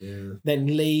 really. Yeah.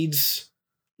 Then Leeds,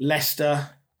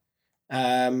 Leicester,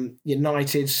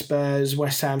 United, Spurs,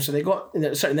 West Ham. So they've got,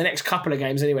 so in the next couple of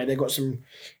games anyway, they've got some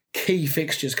key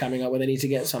fixtures coming up where they need to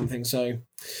get something. So,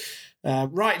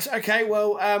 right, okay,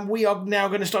 well, we are now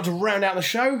going to start to round out the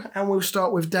show, and we'll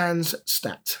start with Dan's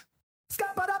stat.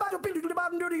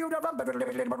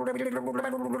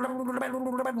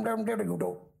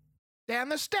 Dan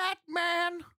the stat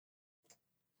man.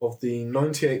 Of the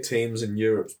 98 teams in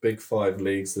Europe's Big Five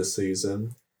leagues this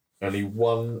season, only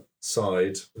one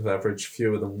side have averaged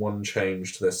fewer than one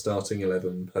change to their starting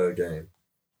 11 per game.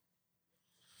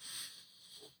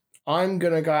 I'm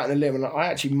going to go out on a limb, and I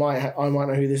actually might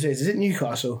know who this is. Is it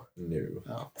Newcastle? No.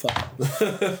 Oh,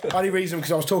 fuck. Only reason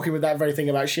because I was talking with that very thing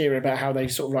about Shearer about how they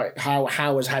sort of like how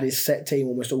Howe has had his set team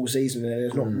almost all season and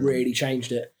has not really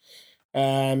changed it.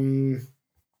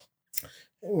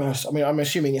 Who else? I mean, I'm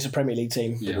assuming it's a Premier League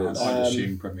team. Yeah, I'd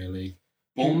assume Premier League.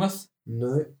 Bournemouth?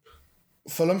 No.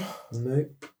 Fulham? No.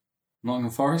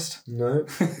 Nottingham Forest? No.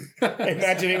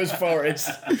 Imagine it was Forest.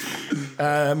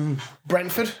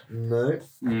 Brentford? No.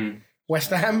 West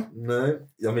Ham? No.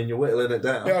 I mean, you're whittling it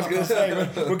down. Yeah, I was going to say,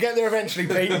 we'll get there eventually,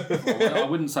 Pete. I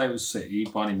wouldn't say it was City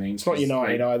by any means. It's not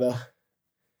United either.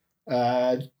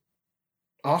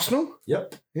 Arsenal?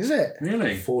 Yep. Is it?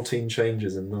 Really? 14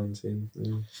 changes in 19.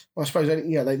 Well, I suppose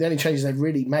the only changes they've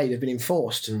really made have been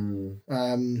enforced.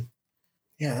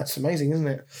 Yeah, that's amazing, isn't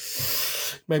it?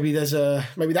 Maybe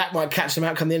maybe that might catch them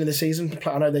out come the end of the season.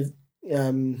 I know they've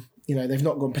they've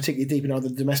not gone particularly deep in other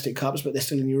domestic cups, but they're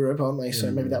still in Europe, aren't they?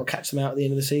 So maybe that will catch them out at the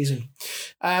end of the season.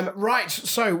 Right,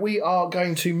 so we are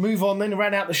going to move on then and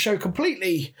round out the show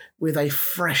completely with a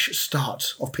fresh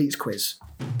start of Pete's quiz.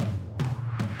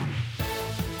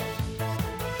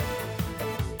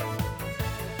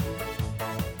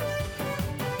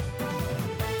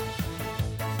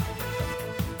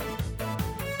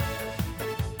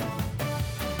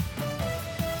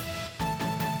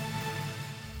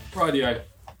 Radio.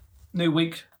 New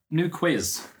week, new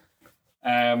quiz.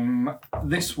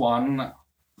 This one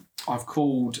I've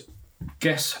called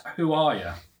Guess Who Are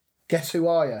Ya? Guess who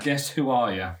are you? Guess Who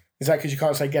Are Ya? Is that because you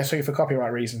can't say guess who for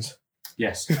copyright reasons?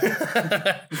 Yes. So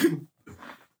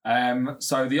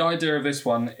the idea of this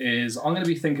one is I'm going to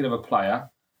be thinking of a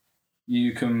player.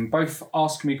 You can both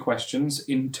ask me questions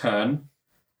in turn,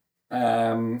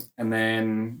 and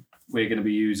then we're going to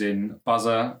be using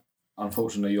buzzer.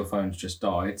 Unfortunately, your phone's just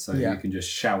died, so you can just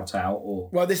shout out or.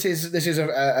 Well, this is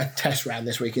a test round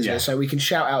this week, isn't it? So we can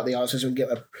shout out the answers and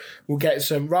we'll get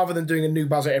some. Rather than doing a new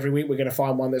buzzer every week, we're going to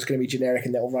find one that's going to be generic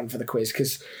and that will run for the quiz.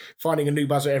 Because finding a new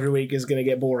buzzer every week is going to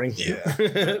get boring.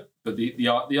 Yeah. But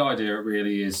the idea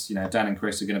really is, Dan and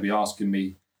Chris are going to be asking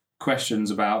me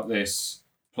questions about this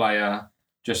player.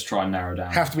 Just try and narrow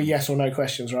down. Have to be yes or no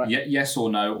questions, right? Yes or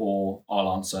no, or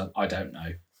I'll answer I don't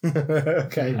know.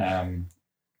 Okay.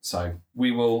 So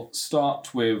we will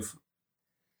start with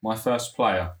my first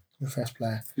player. The first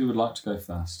player. Who would like to go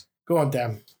first? Go on,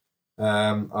 Dan.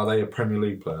 Are they a Premier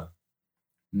League player?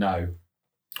 No.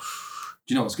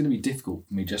 Do you know it's going to be difficult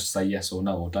for me just to say yes or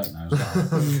no or don't know as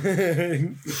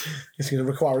well. It's going to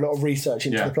require a lot of research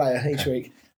into Yeah. the player each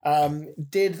week.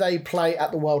 Did they play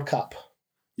at the World Cup?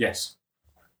 Yes.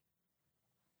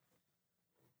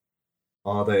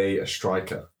 Are they a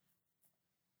striker?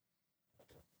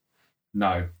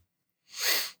 No.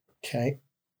 Okay.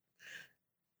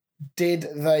 Did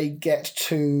they get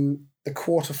to the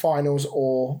quarterfinals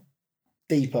or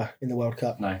deeper in the World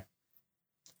Cup? No.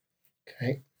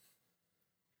 Okay.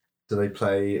 Do they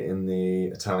play in the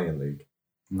Italian league?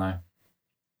 No.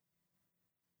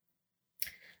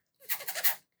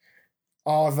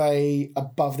 Are they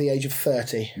above the age of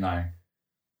 30? No.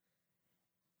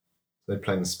 Do they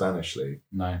play in the Spanish league?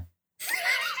 No.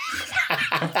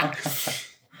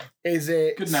 Is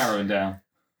it? Good narrowing down.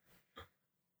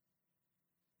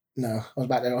 No, I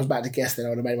was about to guess. Then I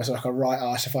would have made myself like a right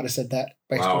arse if I'd have said that.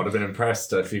 Based Wow, I on- would have been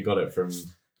impressed if you got it from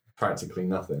practically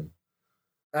nothing.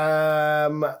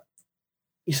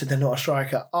 You said they're not a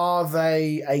striker. Are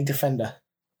they a defender?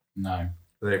 No.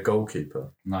 Are they a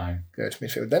goalkeeper? No. Good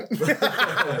midfield then.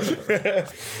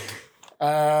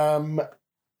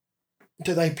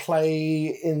 Do they play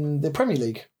in the Premier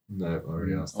League? No, I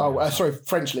already asked. Oh, yeah. Sorry,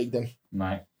 French league then.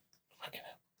 No.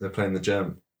 They're playing the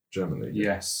German league.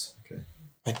 Yes.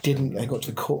 They didn't. They got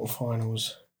to the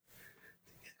quarterfinals.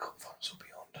 The quarterfinals or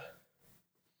beyond.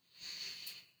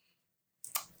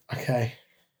 Okay.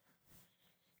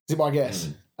 Is it my guess?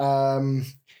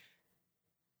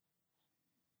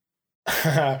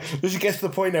 This gets to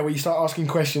the point now where you start asking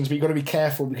questions, but you've got to be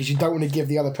careful because you don't want to give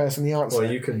the other person the answer.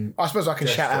 Well, you can. I suppose I can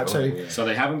shout out gesture, too. yeah. So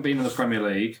they haven't been in the Premier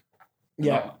League.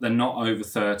 Yeah. They're not over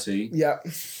 30. Yeah.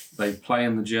 They play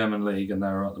in the German league and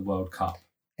they're at the World Cup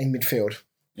In midfield.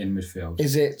 in midfield.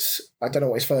 Is it, I don't know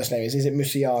what his first name is. Is it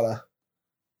Musiala?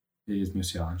 He is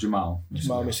Musiala. Jamal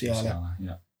Musiala.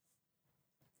 Yeah.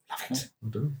 Love it.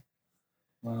 Well done.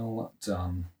 Well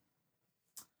done.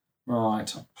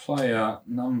 Right. Player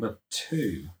number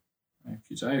 2.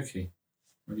 Okie dokie.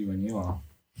 Ready when you are.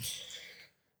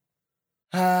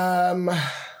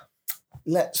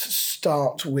 Let's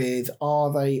start with,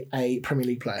 are they a Premier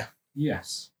League player?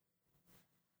 Yes.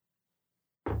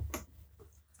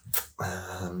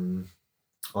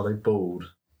 Are they bald?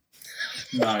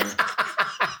 No.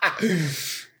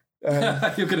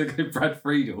 You're going to go Brad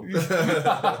Friedel.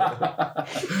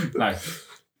 No.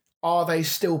 Are they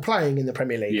still playing in the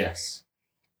Premier League? Yes.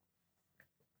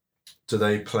 Do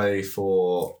they play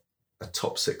for a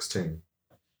top 6 team?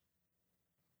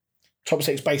 Top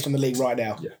 6 based on the league right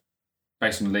now? Yeah.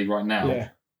 Based on the league right now? Yeah.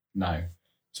 No.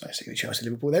 So I see the Chelsea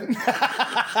Liverpool then.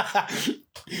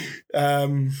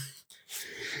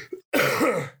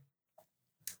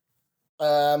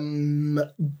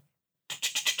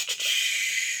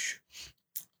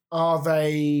 Are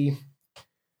they?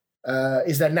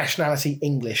 Is their nationality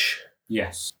English?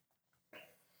 Yes.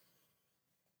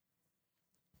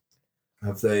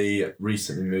 Have they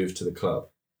recently moved to the club?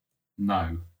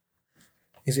 No.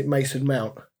 Is it Mason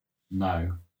Mount?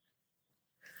 No.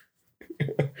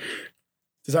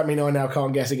 Does that mean I now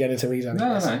can't guess again until he's only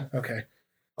No, guessing? no. Okay.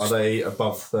 Are they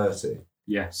above 30?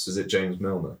 Yes. Is it James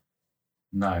Milner?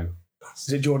 No.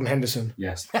 Is it Jordan Henderson?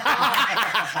 Yes.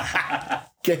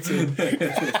 Get in.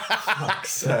 Fuck's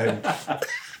sake.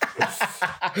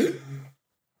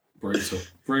 Brutal.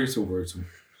 Brutal.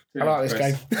 I like this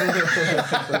game.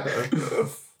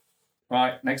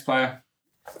 Right, next player.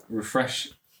 Refresh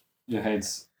your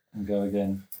heads and go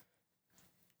again.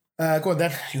 Go on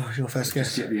then. Your first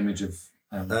Just guess. get the image of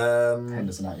Um,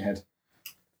 Henderson out your head.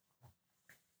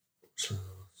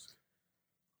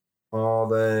 are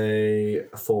they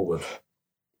a forward?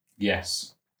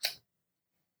 Yes.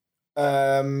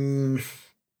 Are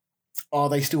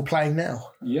they still playing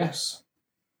now? Yes.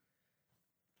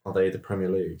 Are they the Premier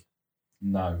League?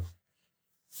 No.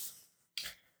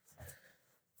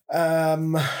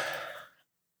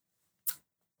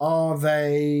 Are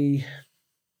they?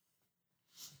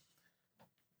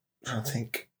 I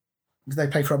think. Do they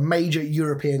play for a major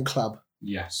European club?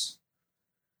 Yes.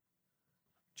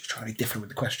 Just trying to be different with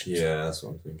the questions. Yeah, that's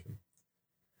what I'm thinking.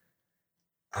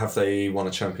 Have they won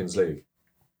a Champions League?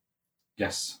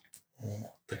 Yes.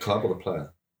 The club or the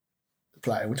player? The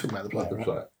player. We're talking about the player. The right?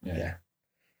 player. Yeah. Yeah.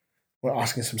 We're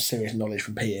asking some serious knowledge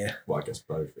from Pierre. Well, I guess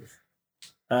both.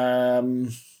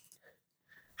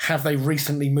 Have they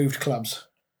recently moved clubs?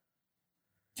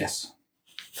 Yes.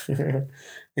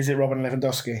 Is it Robin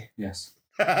Lewandowski? Yes.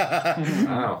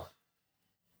 Wow.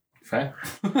 Fair.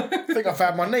 I think I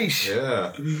found my niche.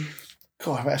 Yeah.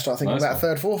 God, I better start thinking Nice about one.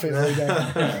 third, fourth in the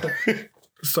game.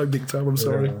 So big time, I'm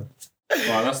sorry.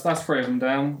 Right, that's 3 of them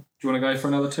down. Do you want to go for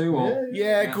another 2? Or?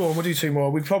 Yeah, go on, we'll do 2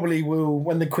 more. We probably will,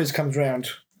 when the quiz comes round,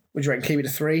 would you reckon keep it to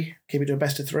 3? Keep it to a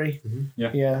best of 3? Mhm.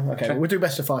 Yeah. Yeah, okay. We'll do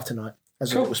best of 5 tonight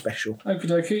as a Cool. little special. Okie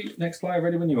dokie. Next player,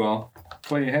 ready when you are.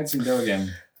 Clear your heads and go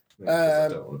again. I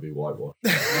don't want to be whitewashed.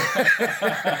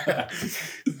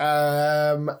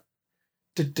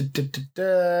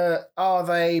 Are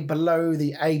they below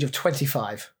the age of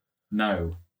 25?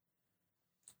 No.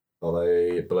 Are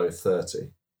they below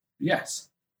 30? Yes.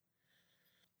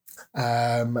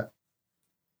 Are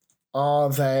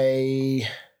they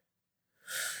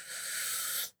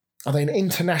an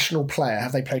international player?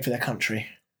 Have they played for their country?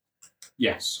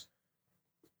 Yes.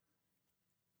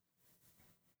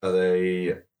 Are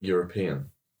they European?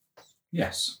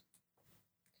 Yes.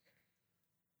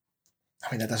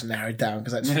 I mean, that doesn't narrow it down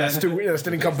because that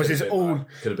still encompasses all.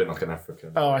 Could have been like an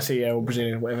African. Oh, I see. Yeah, or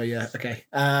Brazilian, whatever. Yeah, okay.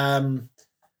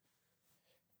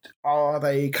 Are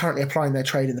they currently applying their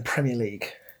trade in the Premier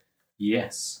League?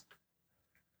 Yes.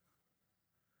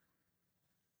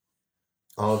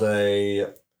 Are they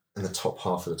in the top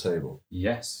half of the table?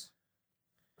 Yes.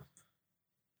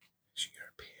 It's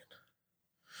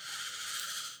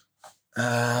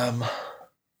European.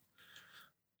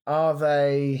 Are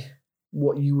they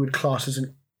what you would class as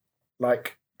an,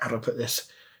 like, how do I put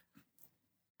this?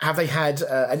 Have they had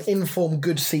an informed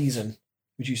good season,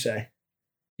 would you say?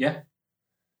 Yeah.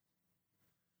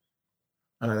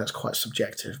 I know that's quite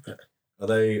subjective, but... Are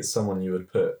they someone you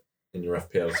would put in your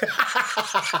FPL team?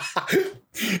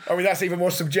 I mean, that's even more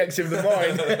subjective than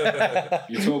mine.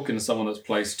 You're talking to someone that's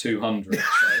placed 200.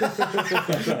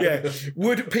 So. Yeah.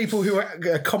 Would people who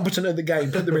are competent at the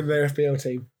game put them in their FPL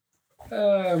team?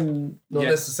 Not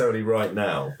yes. necessarily right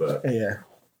now, but Yeah.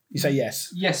 You say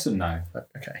yes. Yes and no.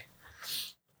 Okay.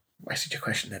 Wasted your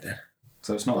question there, Dan.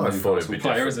 So it's not I a thought it'd be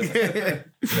player, is it?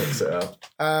 mix it up.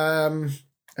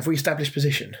 Have we established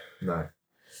position? No.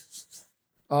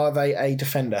 Are they a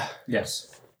defender?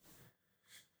 Yes.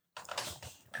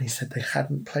 And he said they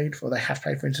hadn't played for, they have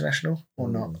played for international or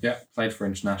not? Yeah, played for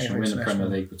international Played for in the Premier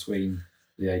international. League between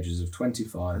the ages of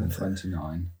 25 and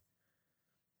 29.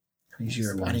 And he's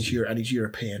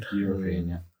European. European,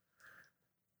 yeah.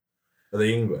 Are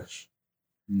they English?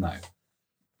 No.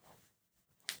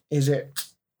 Is it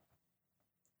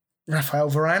Raphael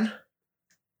Varane?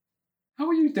 How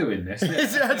are you doing this?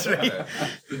 Is it actually?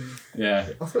 Yeah,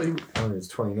 I thought he's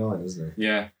 29, isn't he?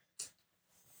 yeah.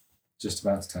 Just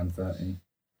about to turn 30.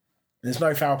 There's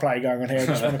no foul play going on here. I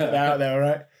just want to put that out there, all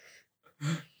right?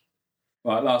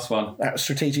 Right, last one. That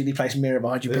strategically placed mirror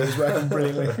behind your pin is working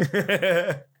brilliantly.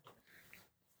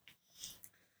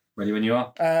 Ready when you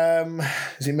are?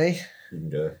 Is it me? You can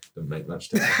go. Doesn't make much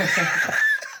difference.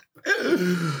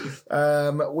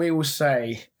 We will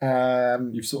say,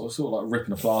 You've sort of like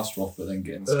ripping a plaster off, but then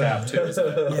getting scabbed too, isn't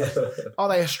it? are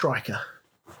they a striker?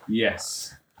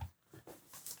 Yes.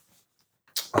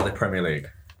 Are they Premier League?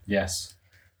 Yes.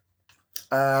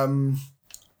 Are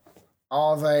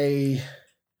they...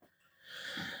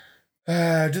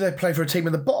 do they play for a team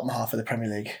in the bottom half of the Premier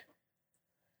League?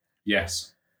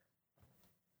 Yes.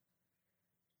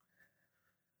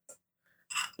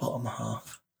 Bottom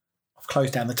half. I've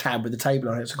closed down the tab with the table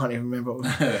on it, so I can't even remember what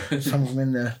some of them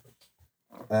in there.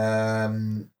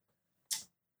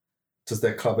 Does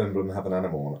their club emblem have an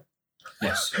animal on it?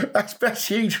 Yes. That's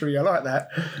huge for me. I like that.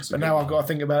 That's a But good now one. I've got to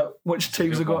think about which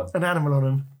teams have good got an animal on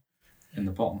them. In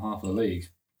the bottom half of the league.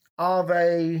 Are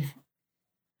they...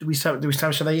 Do we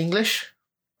establish, are they English?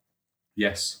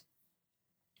 Yes.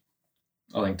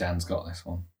 I think Dan's got this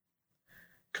one.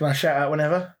 Can I shout out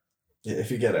whenever? Yeah,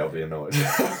 if you get it, I'll be annoyed.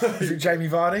 Is it Jamie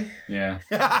Vardy? Yeah.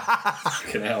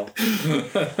 Fucking hell.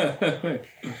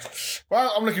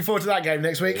 Well, I'm looking forward to that game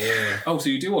next week. Oh, so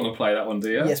you do want to play that one,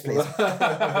 do you? Yes, please.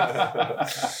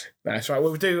 That's right.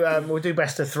 We'll do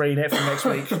best of 3 net from next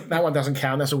week. That one doesn't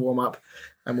count. That's a warm up,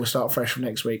 and we'll start fresh from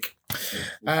next week.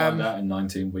 We'll find out in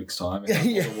 19 weeks' time. If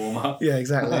Yeah. that's a warm up. Yeah,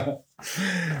 exactly.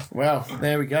 Well,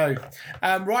 there we go.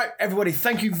 Right, everybody,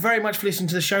 thank you very much for listening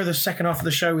to the show. The second half of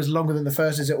the show is longer than the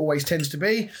first, as it always tends to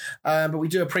be. But we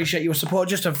do appreciate your support.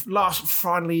 Just a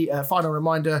final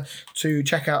reminder to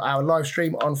check out our live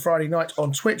stream on Friday night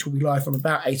on Twitch. We'll be live from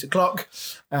about 8 o'clock,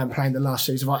 playing the last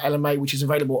series of our LMA, which is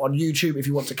available on YouTube if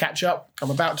you want to catch up.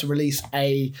 I'm about to release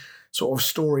a sort of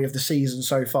story of the season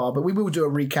so far. But we will do a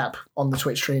recap on the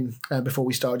Twitch stream before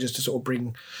we start, just to sort of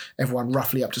bring everyone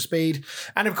roughly up to speed.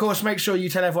 And of course, make sure you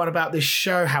tell everyone about this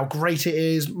show, how great it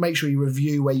is. Make sure you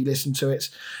review where you listen to it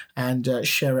and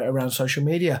share it around social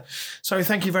media. So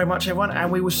thank you very much, everyone,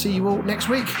 and we will see you all next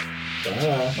week.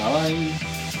 Bye.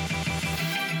 Bye.